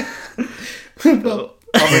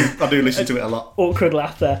 I do listen to it a lot. Awkward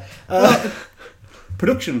laugh there.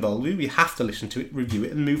 Production value, you have to listen to it, review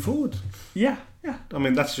it, and move forward. Yeah. I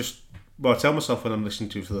mean, that's just what I tell myself when I'm listening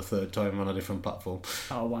to it for the 3rd time on a different platform.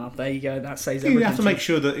 Oh wow, there you go. That says everything. You have to make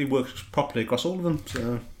sure that it works properly across all of them.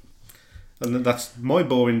 So, and that's my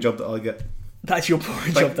boring job that I get. That's your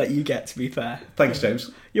boring job that you get, to be fair. Thanks,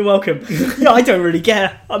 James. You're welcome. Yeah, I don't really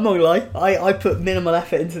care. I'm not gonna lie. I put minimal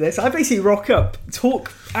effort into this. I basically rock up,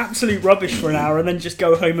 talk absolute rubbish for an hour, and then just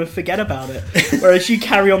go home and forget about it. Whereas you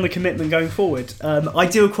carry on the commitment going forward. I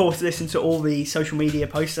do, of course, listen to all the social media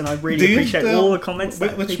posts, and I really appreciate all the comments.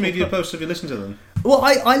 Which media posts have you listened to then? Well,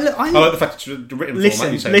 I like the fact it's written format.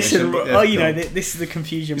 Listen. This is the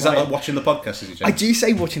confusion. Is that like watching the podcast? Is it, James? I do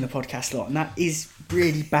say watching the podcast a lot, and that is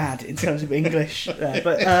really bad in terms of English.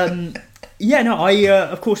 But I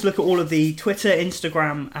of course look at all of the Twitter,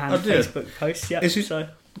 Instagram, and Facebook posts. Yeah. Is it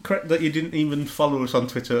correct that you didn't even follow us on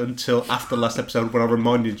Twitter until after last episode when I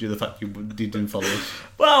reminded you the fact you didn't follow us?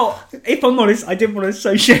 Well, if I'm honest, I didn't want to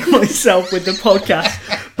associate myself with the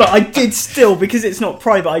podcast, but I did still, because it's not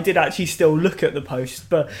private, I did actually still look at the post.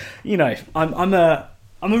 But I'm a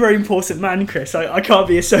very important man, Chris. I can't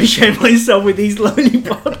be associating myself with these lonely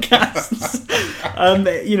podcasts.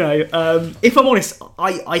 If I'm honest,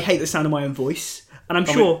 I hate the sound of my own voice. And I'm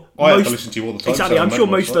sure I have to listen to you all the time. Exactly, I'm sure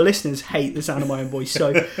most of the listeners hate the sound of my own voice.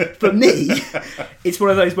 So for me, it's one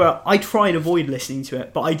of those where I try and avoid listening to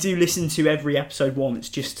it, but I do listen to every episode once,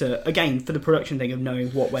 just to, again, for the production thing of knowing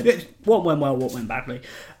what went well, what went badly.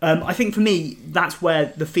 I think for me, that's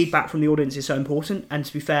where the feedback from the audience is so important. And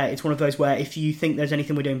to be fair, it's one of those where if you think there's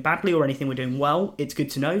anything we're doing badly or anything we're doing well, it's good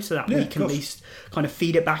to know so that we can at least kind of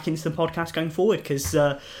feed it back into the podcast going forward. Because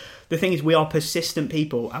the thing is, we are persistent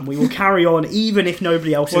people, and we will carry on even if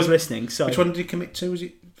nobody else is listening. So, which one did you commit to? Was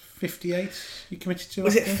it 58? You committed to?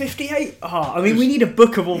 Was it 58? We need a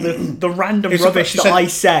book of all the random rubbish that I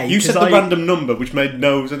say. You said the random number, which made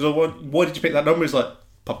no sense. Why did you pick that number? It's like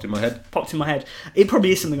popped in my head. It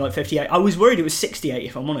probably is something like 58. I was worried it was 68,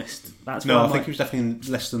 if I'm honest. I think it was definitely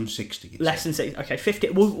less than 60. Less than 60. Okay,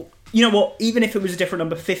 50. Well, you know what? Even if it was a different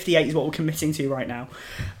number, 58 is what we're committing to right now.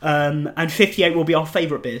 And 58 will be our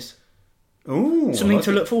favourite beers. Ooh, something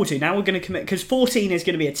to look forward to. Now we're going to commit, because 14 is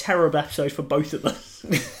going to be a terrible episode for both of us.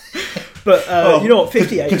 But you know what,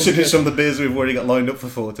 58. Considering some of the beers we've already got lined up for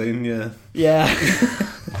 14, yeah.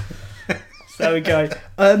 So there we go.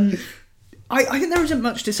 I think there isn't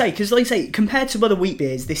much to say, because like I say, compared to other wheat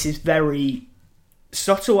beers, this is very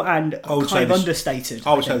subtle and kind of understated.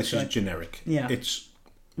 I would say this is generic. Yeah. It's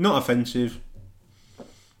not offensive.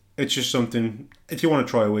 It's just something, if you want to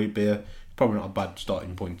try a wheat beer, probably not a bad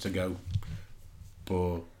starting point to go.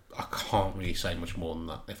 But I can't really say much more than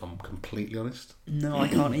that, if I'm completely honest. No, I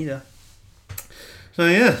can't either. So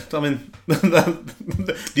yeah, I mean, the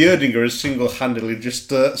Erdinger has single-handedly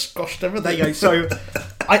just squashed everything. There you go. So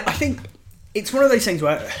I think it's one of those things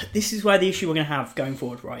where this is where the issue we're going to have going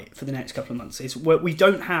forward, right, for the next couple of months, is where we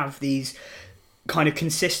don't have these kind of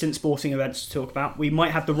consistent sporting events to talk about. We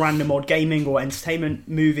might have the random odd gaming or entertainment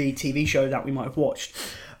movie, TV show that we might have watched.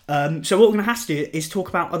 So what we're going to have to do is talk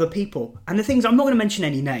about other people. And the things, I'm not going to mention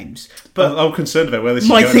any names, but I'm concerned about where this is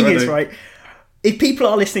going. My thing is, right, if people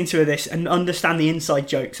are listening to this and understand the inside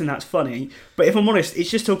jokes, and that's funny, but if I'm honest,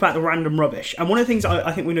 it's just talk about the random rubbish. And one of the things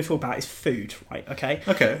I think we're going to talk about is food, right? Okay.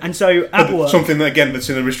 And so at work, something that, again, that's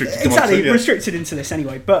in a restricted restricted into this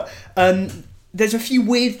anyway. But there's a few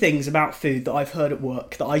weird things about food that I've heard at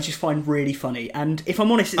work that I just find really funny. And if I'm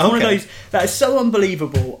honest, it's one of those that is so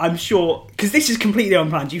unbelievable, I'm sure, because this is completely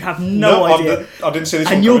unplanned. You have no idea. I didn't see this.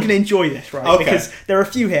 And you're going to enjoy this, right? Okay. Because there are a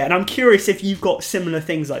few here, and I'm curious if you've got similar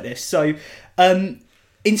things like this. So,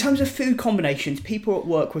 in terms of food combinations, people at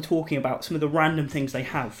work were talking about some of the random things they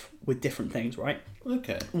have with different things, right?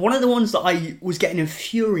 Okay. One of the ones that I was getting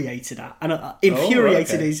infuriated at, and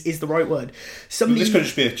infuriated okay. is the right word. This could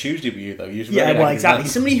just be a Tuesday with you, though. Yeah, well, exactly.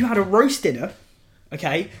 Somebody who had a roast dinner,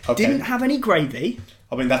 okay, didn't have any gravy.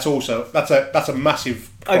 I mean, that's a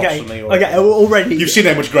massive cross for me. Okay, already. You've seen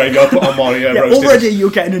how much gravy I put on my roast already dinners.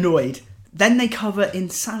 You're getting annoyed. Then they cover in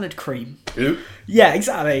salad cream. Ew. Yeah,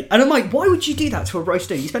 exactly. And I'm like, why would you do that to a roast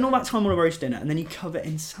dinner? You spend all that time on a roast dinner and then you cover it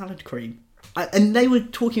in salad cream. And they were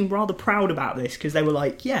talking rather proud about this because they were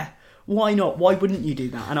like, yeah, why not? Why wouldn't you do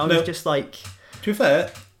that? And I was just like... To be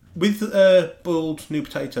fair, with boiled new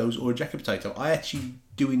potatoes or a jacket potato, I actually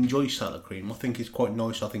do enjoy salad cream. I think it's quite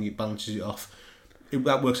nice. I think it balances it off.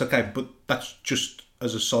 That works okay, but that's just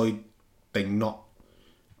as a side thing, not...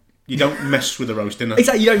 You don't mess with a roast dinner.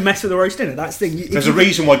 Exactly, you don't mess with a roast dinner. That's the thing. There's a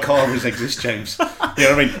reason why carveries exist, James. You know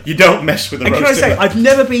what I mean? You don't mess with a roast dinner. And can I say, I've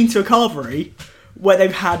never been to a carvery where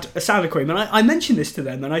they've had a salad cream, and I mentioned this to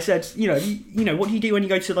them, and I said, you know, what do you do when you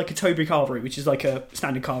go to like a Toby carvery, which is like a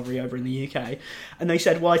standard carvery over in the UK? And they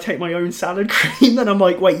said, well, I take my own salad cream. And I'm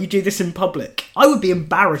like, wait, you do this in public? I would be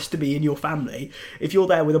embarrassed to be in your family if you're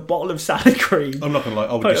there with a bottle of salad cream. I'm not gonna lie,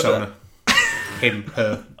 I would disown her. Him,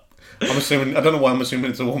 her. I'm assuming. I don't know why I'm assuming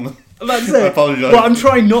it's a woman. That's it. I apologise. Well, I'm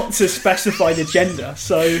trying not to specify the gender,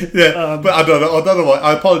 so yeah. But I don't know why.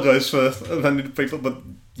 I apologise for offending people, but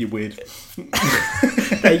you're weird.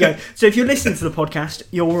 There you go. So if you're listening to the podcast,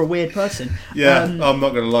 you're a weird person. Yeah, I'm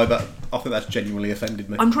not going to lie. That I think that's genuinely offended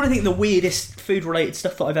me. I'm trying to think of the weirdest food-related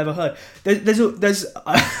stuff that I've ever heard.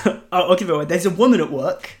 I'll give it away. There's a woman at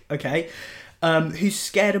work, okay, who's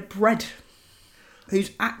scared of bread. Who's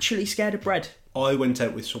actually scared of bread. I went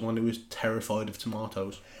out with someone who was terrified of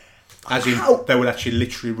tomatoes. As in, How? they would actually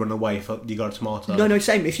literally run away if you got a tomato. No,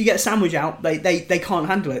 same. If you get a sandwich out, they can't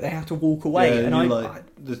handle it. They have to walk away. Yeah,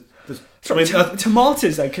 and sorry,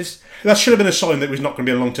 tomatoes though, because that should have been a sign that it was not going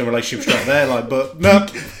to be a long-term relationship straight there. But no,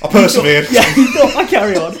 I persevered. Yeah, you thought I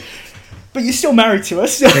carry on. But you're still married to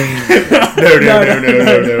us. No.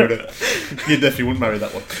 You definitely wouldn't marry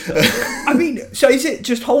that one. I mean, so is it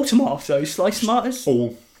just whole tomatoes, sliced tomatoes?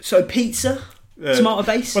 All. So pizza, tomato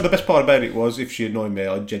base? Well, the best part about it was, if she annoyed me,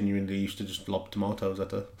 I genuinely used to just lob tomatoes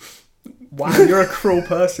at her. Wow, you're a cruel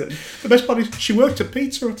person. The best part is, she worked at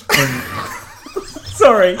Pizza Hut.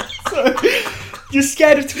 Sorry. You're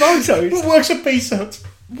scared of tomatoes? Who works at Pizza Hut?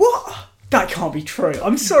 What? That can't be true.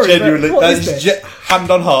 I'm sorry. Genuinely, but what that is is this? hand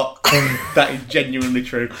on heart. That is genuinely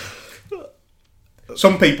true.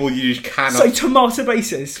 Some people you just cannot. So tomato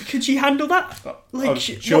bases, could you handle that? Like,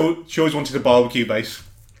 she always wanted a barbecue base.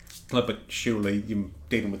 Like, but surely you're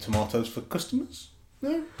dealing with tomatoes for customers?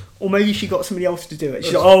 No. Or maybe she got somebody else to do it.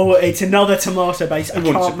 She's like, oh, it's another tomato base. I It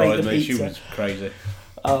wouldn't can't make surprise the me. pizza. She was crazy.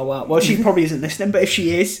 Oh wow. Well, she probably isn't listening, but if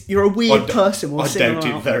she is, you're a weird person. We'll I single doubt her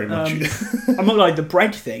it out. very much. I'm not like the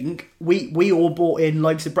bread thing. We all bought in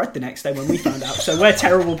loaves of bread the next day when we found out. So we're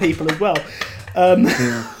terrible people as well.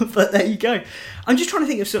 But there you go. I'm just trying to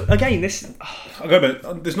think of again this.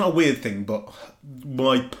 There's not a weird thing, but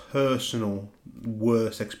my personal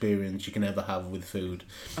worst experience you can ever have with food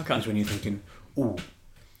is when you're thinking, "Ooh,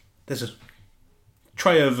 there's a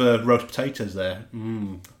tray of roast potatoes there.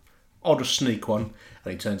 I'll just sneak one,"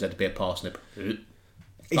 and it turns out to be a parsnip. Is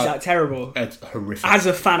that terrible? It's horrific. As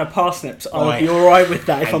a fan of parsnips, I would be alright with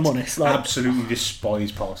that if I'm honest. Like, absolutely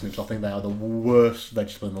despise parsnips. I think they are the worst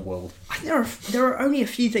vegetable in the world. There are only a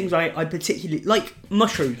few things I particularly like.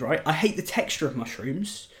 Mushrooms, right? I hate the texture of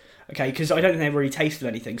mushrooms. Okay, because I don't think they really taste of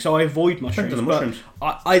anything, so I avoid mushrooms. Depends on the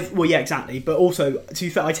mushrooms. Well, yeah, exactly. But also, to be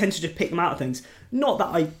fair, I tend to just pick them out of things. Not that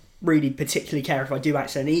I really particularly care if I do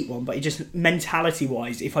accidentally eat one, but it just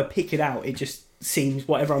mentality-wise, if I pick it out, it just seems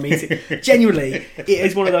whatever I'm eating. Genuinely, it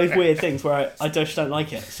is one of those weird things where I just don't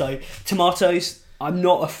like it. So tomatoes, I'm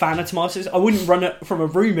not a fan of tomatoes. I wouldn't run it from a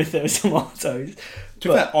room if there was tomatoes. To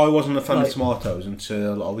be fair, I wasn't a fan of tomatoes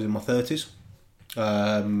until I was in my 30s.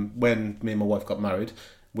 When me and my wife got married,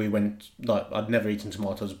 we went, I'd never eaten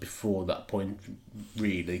tomatoes before that point,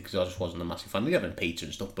 really, because I just wasn't a massive fan. We have pizza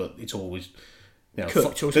and stuff, but it's always,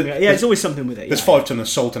 cooked or something. Yeah, it's always something with it. There's 5 tons of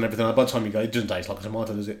salt and everything. By the time you go, it doesn't taste like a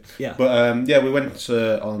tomato, does it? Yeah. But we went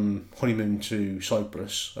on honeymoon to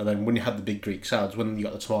Cyprus, and then when you had the big Greek salads, when you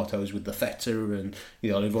got the tomatoes with the feta and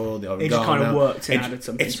the olive oil, the oregano, it just kind of worked and added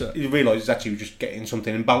something to it. You realise it's actually just getting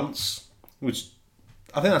something in balance, which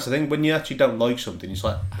I think that's the thing. When you actually don't like something, it's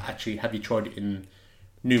like, actually, have you tried it in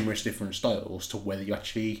numerous different styles to whether you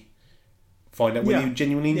actually find out whether you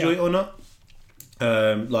genuinely enjoy it or not?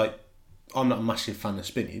 I'm not a massive fan of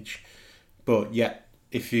spinach, but yet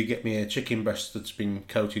if you get me a chicken breast that's been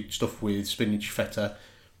stuffed with spinach, feta,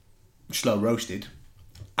 slow roasted,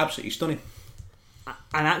 Absolutely stunning.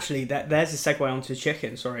 And actually, there's a segue onto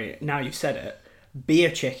chicken. Sorry, now you've said it.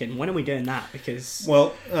 Beer chicken. When are we doing that? Because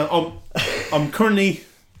Well, I'm currently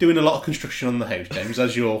doing a lot of construction on the house, James,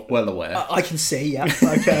 as you're well aware. I can see. Yeah.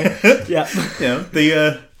 Okay.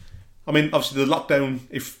 Yeah. I mean, obviously the lockdown,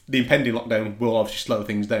 if the impending lockdown will obviously slow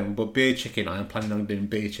things down, but beer chicken, I am planning on doing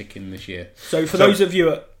beer chicken this year. So for those of you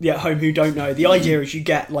at home who don't know, the idea is you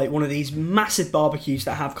get like one of these massive barbecues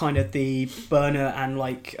that have kind of the burner and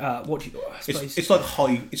like what do you? I suppose it's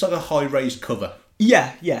like a high raised cover.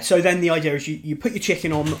 Yeah. So then the idea is you put your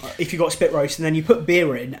chicken on if you got spit roast, and then you put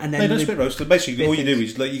beer in, and then No, spit roast. Basically, all you do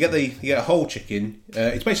is like you get a whole chicken.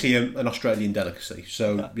 It's basically an Australian delicacy.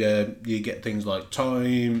 So you get things like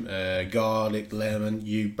thyme, garlic, lemon.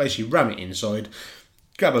 You basically ram it inside.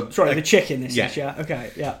 Grab the chicken. This is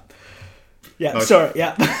okay. Yeah. Nice. Sorry.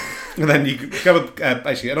 Yeah. And then you grab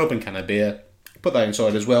basically an open can of beer. Put that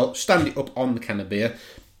inside as well. Stand it up on the can of beer.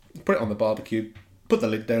 Put it on the barbecue. Put the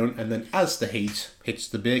lid down, and then as the heat hits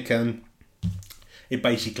the beer can, it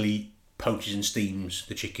basically poaches and steams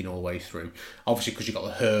the chicken all the way through. Obviously, because you've got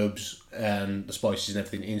the herbs and the spices and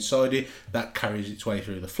everything inside it, that carries its way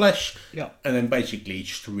through the flesh. Yeah. And then basically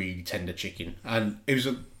just really tender chicken. And it was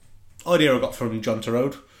an idea I got from John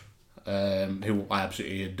Turode, who I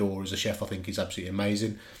absolutely adore as a chef. I think he's absolutely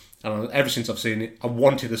amazing. And ever since I've seen it, I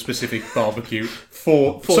wanted a specific barbecue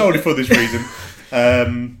solely for this reason.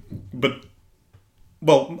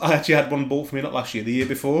 Well, I actually had one bought for me not last year, the year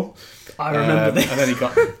before. I remember this. And then he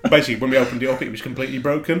got basically when we opened it up, it was completely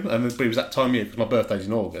broken, but it was that time of year because my birthday's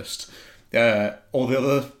in August. All the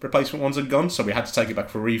other replacement ones had gone, so we had to take it back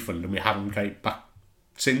for a refund, and we haven't taken it back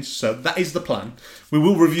since. So that is the plan. We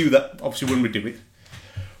will review that obviously when we do it.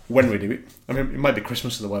 I mean, it might be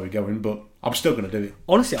Christmas the way we're going, but I'm still going to do it.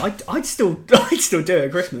 Honestly, I'd still do it at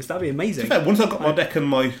Christmas. That'd be amazing. In fact, once I've got my deck and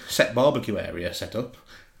my set barbecue area set up,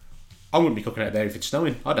 I'm going to be cooking out there if it's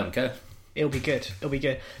snowing. I don't care. It'll be good. So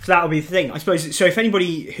that'll be the thing, I suppose. So if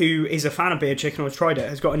anybody who is a fan of beer chicken or has tried it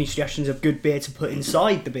has got any suggestions of good beer to put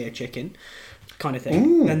inside the beer chicken kind of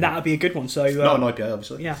thing, then that would be a good one. So not an IPA,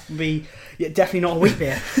 obviously. Yeah, definitely not a wheat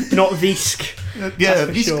beer, not Visk. Yeah,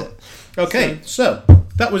 for sure. Okay, so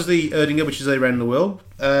that was the Erdinger, which is around the world.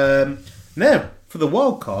 Now for the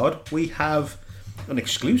wild card, we have an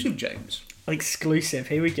exclusive, James. Exclusive.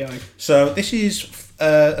 Here we go. So this is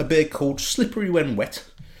a beer called Slippery When Wet.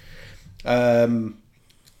 I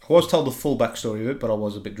was told the full backstory of it, but I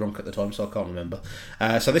was a bit drunk at the time, so I can't remember.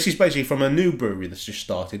 So this is basically from a new brewery that's just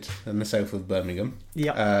started in the south of Birmingham.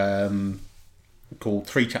 Yeah. Called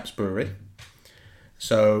Three Chaps Brewery.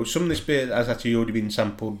 So some of this beer has actually already been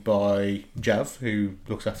sampled by Jav, who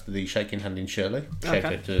looks after the Shaking Hand in Shirley. Okay.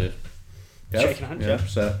 Shout out to Jav. Shaking Hand, yeah.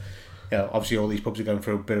 So obviously all these pubs are going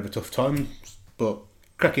through a bit of a tough time, but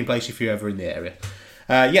cracking place if you're ever in the area.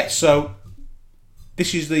 So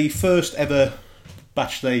this is the first ever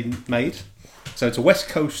batch they made. So it's a West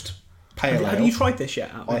Coast pale ale. Have you tried this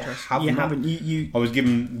yet? I haven't. You haven't. You. I was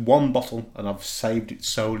given one bottle and I've saved it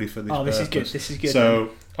solely for this. Oh, this purpose. is good. So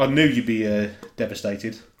I knew you'd be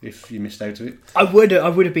devastated if you missed out of it. I would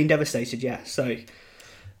have been devastated. Yeah. So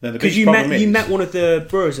because you met one of the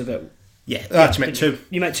brewers of it. Yeah, I actually met two.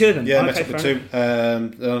 You met two of them? Yeah, I met up with two.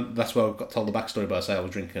 That's why I got told the backstory, but I say I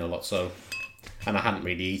was drinking a lot, and I hadn't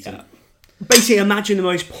really eaten. Yeah. Basically, imagine the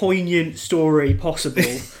most poignant story possible.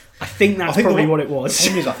 I think that's probably what it was. The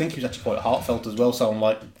thing is, I think he was actually quite heartfelt as well, so I'm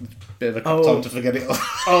like, a bit of a time to forget it.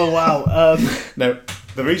 Oh, wow. No,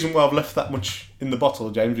 the reason why I've left that much in the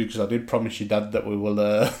bottle, James, is because I did promise your dad that we will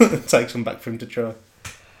take some back for him to try.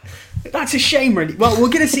 That's a shame, really. Well, we're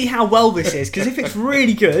going to see how well this is, because if it's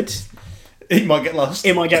really good... He might get lost.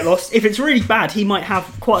 If it's really bad, he might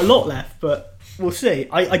have quite a lot left, but we'll see.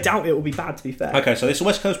 I doubt it will be bad, to be fair. Okay, so it's a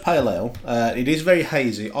West Coast Pale Ale. It is very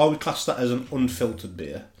hazy. I would class that as an unfiltered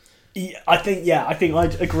beer. Yeah, I think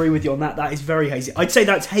I'd agree with you on that. That is very hazy. I'd say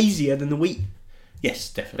that's hazier than the wheat.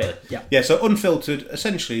 Yes, definitely. Yeah. So unfiltered,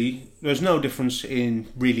 essentially, there's no difference in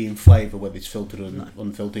flavour whether it's filtered or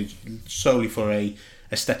unfiltered, solely for a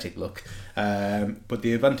aesthetic look. But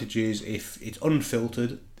the advantage is if it's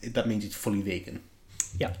unfiltered, that means it's fully vegan.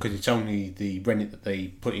 Yeah. Because it's only the rennet that they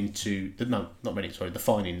put into the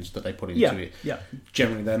finings that they put into it. Yeah.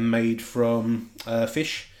 Generally, they're made from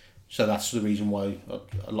fish. So that's the reason why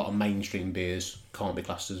a lot of mainstream beers can't be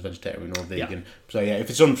classed as vegetarian or vegan. Yeah. So if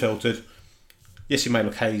it's unfiltered, yes, it may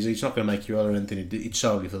look hazy. It's not going to make you ill or anything. It's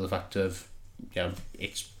solely for the fact of,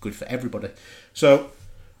 it's good for everybody. So,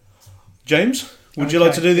 James, would you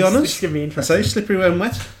like to do the honours? This is going to be interesting. I say slippery when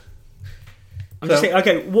wet. Just saying,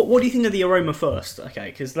 okay, what do you think of the aroma first? Okay,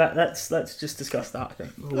 because let's just discuss that, I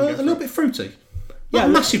think. A little bit fruity. Not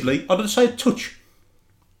massively. I'd say a touch.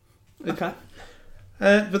 Okay.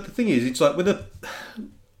 But the thing is, it's like with a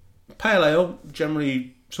pale ale,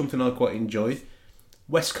 generally something I quite enjoy.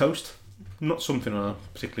 West Coast, not something I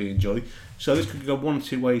particularly enjoy. So this could go one of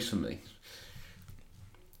two ways for me.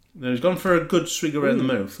 Now, he's gone for a good swig around the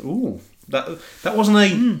mouth. Ooh, that wasn't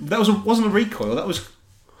a recoil. That was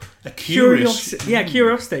a Curiosity. Yeah,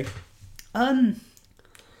 curiosity. I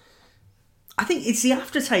think it's the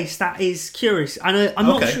aftertaste that is curious, and I'm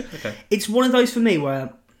not sure. Okay. It's one of those for me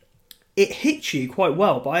where it hits you quite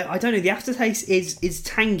well, but I don't know. The aftertaste is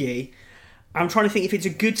tangy. I'm trying to think if it's a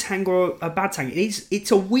good tang or a bad tang.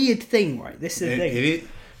 It's a weird thing, right? This is the thing.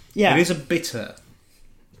 It is a bitter,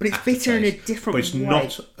 but it's bitter in a different way. But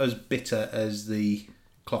it's not as bitter as the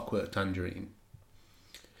Clockwork Tangerine.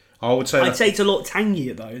 I'd say it's a lot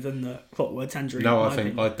tangier though than the Clockwork Tangerine. No,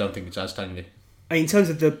 I don't think it's as tangy. In terms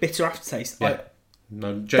of the bitter aftertaste, that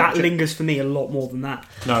lingers for me a lot more than that.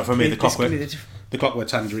 No, for me the Clockwork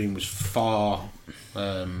Tangerine was far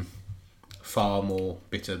more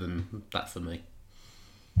bitter than that for me.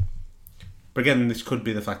 But again, this could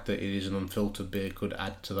be the fact that it is an unfiltered beer could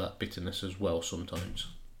add to that bitterness as well sometimes.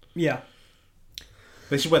 Yeah.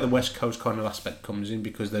 This is where the West Coast kind of aspect comes in,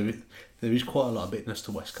 because there is quite a lot of bitterness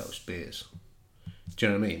to West Coast beers. Do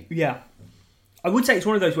you know what I mean? Yeah. I would say it's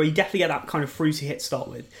one of those where you definitely get that kind of fruity hit to start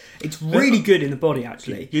with. It's really good in the body,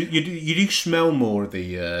 actually. You do smell more of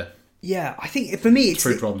the... yeah, I think for me it's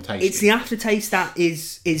the aftertaste that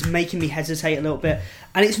is making me hesitate a little bit,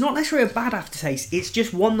 and it's not necessarily a bad aftertaste. It's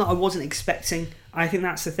just one that I wasn't expecting. I think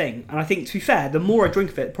that's the thing, and I think to be fair, the more I drink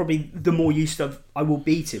of it, probably the more used to I will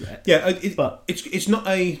be to it. Yeah, but it's not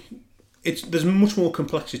a. There's much more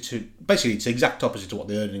complexity to. Basically, it's the exact opposite to what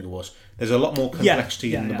the Erdinger was. There's a lot more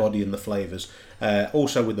complexity in the body and the flavours.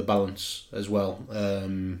 Also with the balance as well.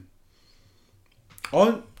 I'm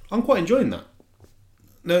quite enjoying that.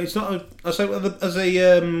 No, it's not. As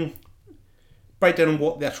a breakdown on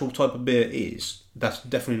what the actual type of beer is, that's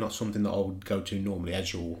definitely not something that I would go to normally,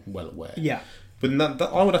 as you're well aware. Yeah. But that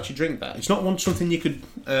I would actually drink that. It's not something you could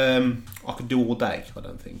I could do all day. I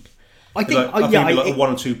don't think. I think like 1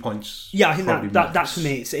 or 2 pints. Yeah, I think that's for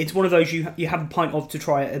me. It's one of those you have a pint of to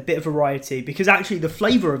try a bit of variety, because actually the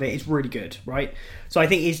flavour of it is really good, right? So I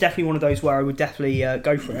think it's definitely one of those where I would definitely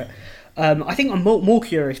go for it. I think I'm more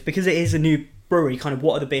curious because it is a new brewery, kind of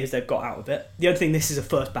what are the beers they've got out of it. The other thing, this is a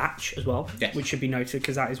first batch as well, which should be noted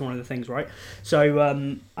because that is one of the things, right? So I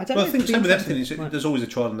don't know. I think same with everything. There's always a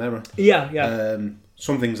trial and error. Yeah.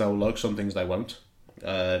 Some things they will like, some things they won't.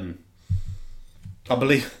 I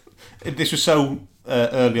believe this was so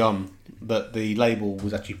early on that the label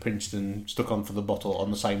was actually printed and stuck on for the bottle on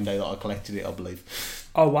the same day that I collected it, I believe.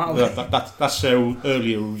 Oh wow! That's the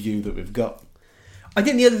earlier review that we've got. I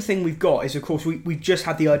think the other thing we've got is, of course, we've just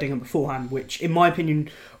had the Erdinger beforehand, which, in my opinion,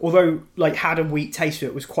 although had a wheat taste to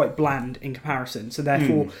it, was quite bland in comparison. So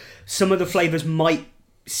therefore, some of the flavours might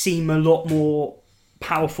seem a lot more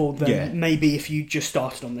powerful than maybe if you just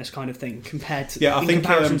started on this kind of thing compared to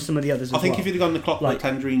comparison to some of the others. I think if you'd gone the Clockwork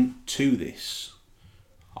Tangerine to this,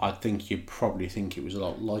 I think you'd probably think it was a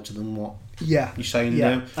lot lighter than what you're saying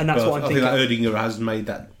now. And that's what I'm thinking. I think that Erdinger has made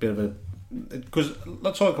that bit of a... Because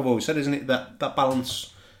that's like I've always said, isn't it? That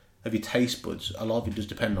balance of your taste buds, a lot of it does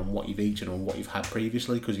depend on what you've eaten or what you've had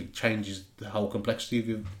previously, because it changes the whole complexity of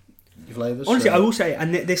your flavours. Honestly, I will say,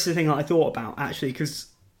 and this is the thing that I thought about, actually, because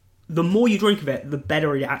the more you drink of it, the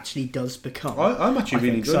better it actually does become. I'm actually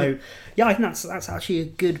really enjoying it. Yeah, I think that's actually a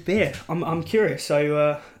good beer. I'm curious.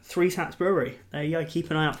 So, Three Taps Brewery. There you go.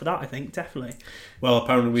 Keep an eye out for that, I think, definitely. Well,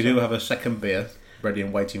 apparently we do have a second beer ready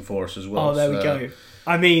and waiting for us as well. Oh, there we go.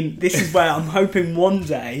 I mean, this is where I'm hoping one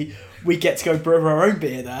day we get to go brew our own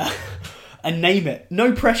beer there and name it.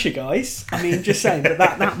 No pressure, guys. I mean, just saying, but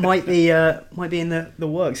that might be in the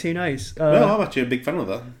works. Who knows? No, I'm actually a big fan of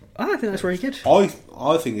that. I think that's really good.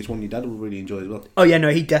 I think it's one your dad will really enjoy as well. Oh yeah, no,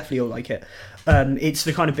 he definitely will like it. It's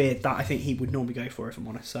the kind of beer that I think he would normally go for, if I'm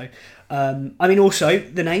honest. So, I mean, also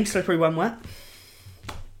the name Slippery When Wet.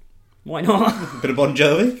 Why not? Bit of Bon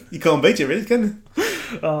Jovi. You can't beat it, really, can you?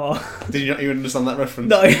 Oh. Did you not even understand that reference?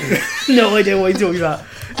 No. No idea what you're talking about.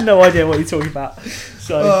 No idea what you're talking about.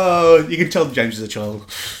 So. You can tell James is a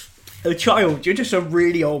child. A child? You're just a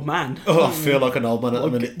really old man. Oh, I feel like an old man at the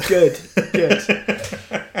minute. Good.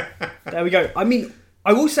 There we go. I mean,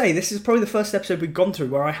 I will say this is probably the first episode we've gone through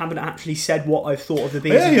where I haven't actually said what I've thought of the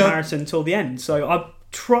beers in comparison until the end. So I've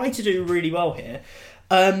tried to do really well here.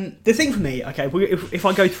 The thing for me, okay, if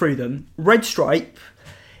I go through them, Red Stripe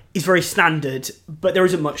is very standard, but there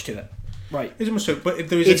isn't much to it, right? Isn't much to it, but if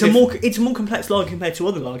there is it's a more complex lager compared to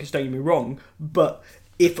other lagers. Don't get me wrong, but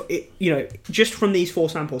if it, just from these 4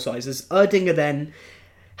 sample sizes, Erdinger then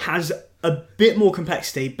has a bit more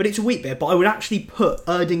complexity, but it's a wheat beer. But I would actually put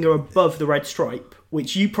Erdinger above the Red Stripe,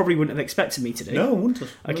 which you probably wouldn't have expected me to do. No, I wouldn't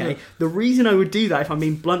have. Okay, the reason I would do that, if I'm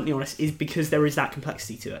being bluntly honest, is because there is that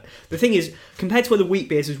complexity to it. The thing is, compared to other wheat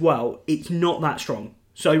beers as well, it's not that strong.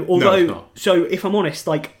 So although, it's not. so if I'm honest,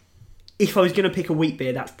 like, if I was going to pick a wheat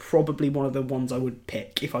beer, that's probably one of the ones I would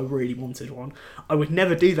pick if I really wanted one. I would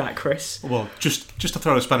never do that, Chris. Well, just to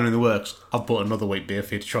throw a spanner in the works, I've bought another wheat beer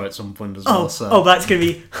for you to try at some point as well. Oh, that's going to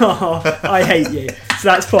be... Oh, I hate you. So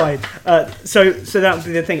that's fine. So that would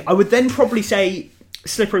be the thing. I would then probably say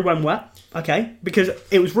Slippery When Wet, okay? Because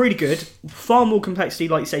it was really good. Far more complexity,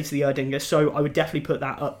 like you say, to the Erdinger, so I would definitely put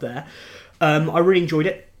that up there. I really enjoyed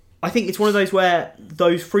it. I think it's one of those where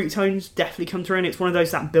those fruit tones definitely come through, and it's one of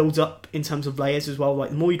those that builds up in terms of layers as well.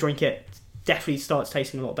 Like, the more you drink it, definitely starts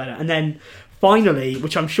tasting a lot better. And then, finally,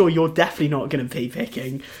 which I'm sure you're definitely not going to be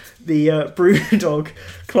picking, the Brewdog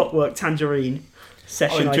Clockwork Tangerine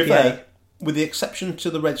Session IPA. Fair, with the exception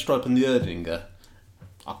to the Red Stripe and the Erdinger,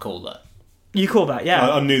 I call that. You call that, yeah.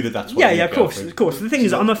 I knew that's what Yeah, of course. The thing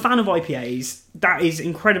is, I'm a fan of IPAs. That is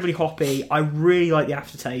incredibly hoppy. I really like the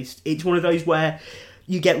aftertaste. It's one of those where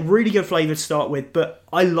you get really good flavour to start with, but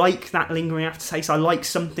I like that lingering aftertaste. I like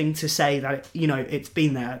something to say that, it's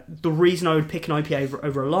been there. The reason I would pick an IPA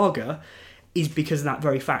over a lager is because of that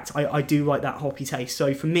very fact. I do like that hoppy taste.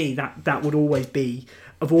 So for me, that would always be,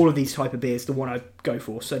 of all of these type of beers, the one I'd go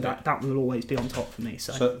for. So that will always be on top for me.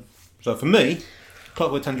 So for me,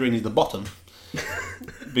 Clockwork Tangerine is the bottom.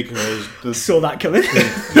 Because saw that coming.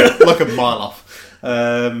 like a mile off.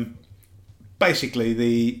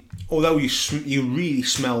 Basically, although you really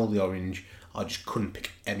smell the orange, I just couldn't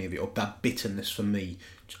pick any of it up. That bitterness for me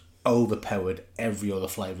just overpowered every other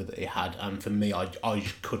flavour that it had, and for me, I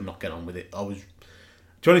just could not get on with it. To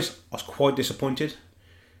be honest, I was quite disappointed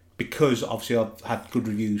because obviously I've had good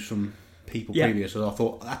reviews from people previous, so I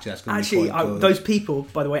thought actually that's going to be quite good. Those people,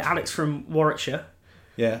 by the way, Alex from Warwickshire.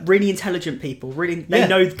 Yeah, really intelligent people. Really, they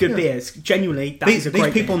know good beers. Genuinely, these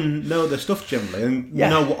people know their stuff generally and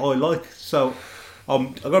know what I like. So,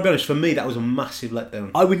 I've got to be honest. For me, that was a massive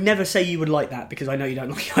letdown. I would never say you would like that because I know you don't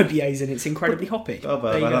like IPAs and it's incredibly hoppy. I've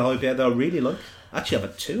had an IPA that I really like. Actually, I've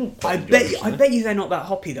had two. I bet you they're not that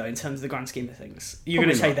hoppy though in terms of the grand scheme of things. You're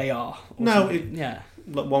going to say they are? No,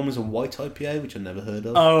 Like one was a white IPA, which I've never heard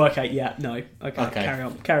of. Oh, okay, yeah, no,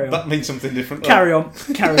 okay. Carry on. That means something different. Carry on.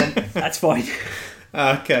 That's fine.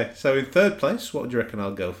 Okay, so in third place, what would you reckon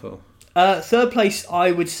I'll go for? Third place,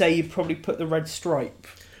 I would say you'd probably put the Red Stripe.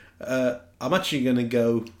 I'm actually going to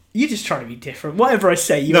go... You're just trying to be different. Whatever I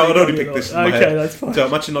say, you... No, I'd already picked this in my head. Okay, that's fine. So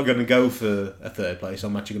I'm actually not going to go for a third place.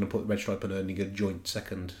 I'm actually going to put the Red Stripe and Erdinger joint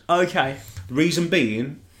second. Okay. The reason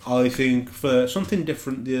being, I think for something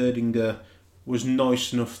different, the Erdinger was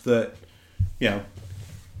nice enough that,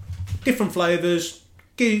 different flavours,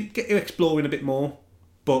 get you exploring a bit more,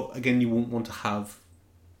 but again, you won't want to have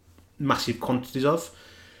massive quantities of.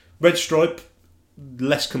 Red Stripe,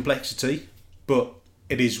 less complexity, but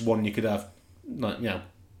it is one you could have,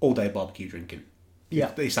 all day barbecue drinking.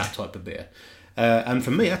 Yeah, it's that type of beer. And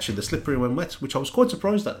for me, actually, the Slippery When Wet, which I was quite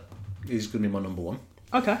surprised at, is going to be my number one.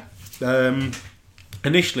 Okay.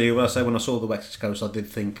 Initially, when I saw the West Coast, I did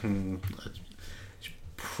think it's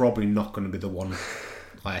probably not going to be the one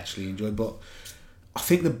I actually enjoy, but I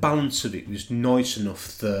think the balance of it was nice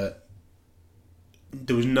enough that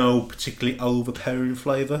there was no particularly overpowering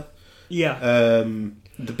flavour. Yeah.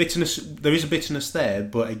 The bitterness, there is a bitterness there,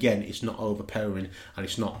 but again, it's not overpowering and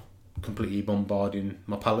it's not completely bombarding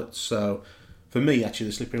my palate. So, for me, actually,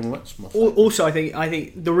 the Slippery When Wet's my favourite. Also, I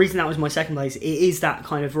think the reason that was my second place, it is that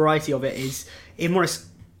kind of variety of it. Is in Morris,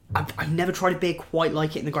 I've never tried a beer quite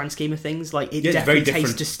like it in the grand scheme of things. Like it definitely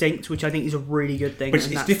tastes distinct, which I think is a really good thing. But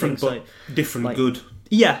it's different, but different good.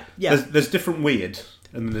 Yeah. There's different weird.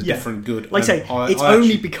 And then there's different good. Like I say, it's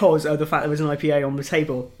only because of the fact there was an IPA on the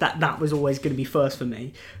table that was always going to be first for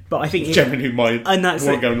me. But I think generally might want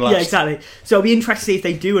to go last. Yeah, exactly. So it'll be interesting to see if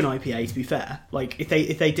they do an IPA. To be fair, like if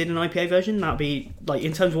they did an IPA version, that'd be like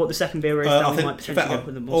in terms of what the second beer is. I think might potentially go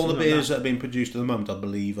with them. All the beers that have been produced at the moment, I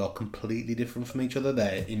believe, are completely different from each other.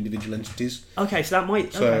 They're individual entities. Okay, so that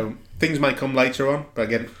might. So things might come later on, but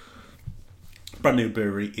again, brand new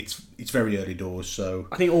brewery. It's very early doors, so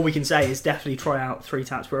I think all we can say is definitely try out Three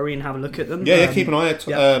Taps Brewery and have a look at them. Yeah, keep an eye out.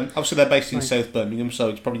 Obviously, they're based in South Birmingham, so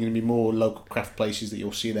it's probably going to be more local craft places that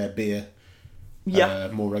you'll see their beer.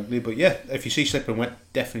 More regularly. But yeah, if you see Slippery When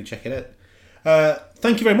Wet, definitely check it out.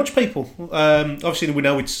 Thank you very much, people. Obviously, we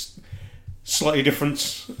know it's slightly different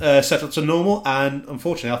setup to normal, and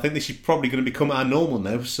unfortunately, I think this is probably going to become our normal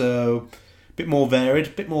now. So, a bit more varied, a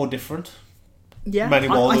bit more different. Yeah, mainly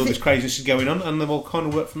while all this craziness is going on, and then we'll kind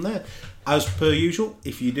of work from there. As per usual,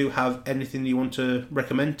 if you do have anything you want to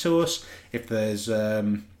recommend to us, if there's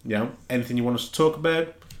anything you want us to talk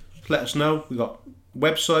about, let us know. We've got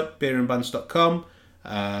website, beerandbands.com,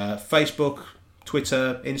 Facebook,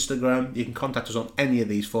 Twitter, Instagram. You can contact us on any of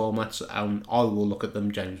these formats and I will look at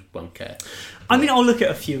them. James won't care. I mean, I'll look at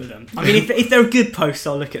a few of them. I mean, if they're good posts,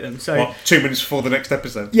 I'll look at them. So 2 minutes before the next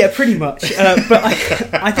episode? Yeah, pretty much. But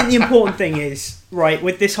I think the important thing is, right,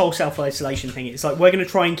 with this whole self-isolation thing, it's like we're going to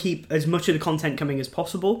try and keep as much of the content coming as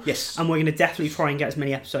possible. Yes. And we're going to definitely try and get as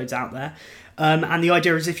many episodes out there. And the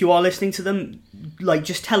idea is if you are listening to them, like,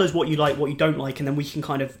 just tell us what you like, what you don't like, and then we can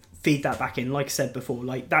kind of feed that back in. Like I said before,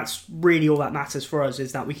 like, that's really all that matters for us,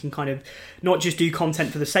 is that we can kind of not just do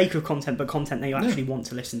content for the sake of content, but content that you actually want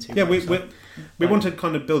to listen to. Yeah, we want to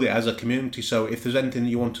kind of build it as a community, so if there's anything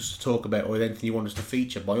that you want us to talk about or anything you want us to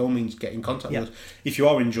feature, by all means get in contact with us. If you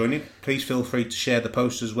are enjoying it, please feel free to share the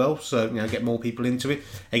post as well, so get more people into it.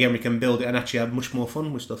 Again, we can build it and actually have much more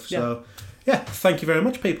fun with stuff. So yeah, thank you very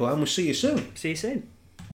much, people, and we'll see you soon. See you soon.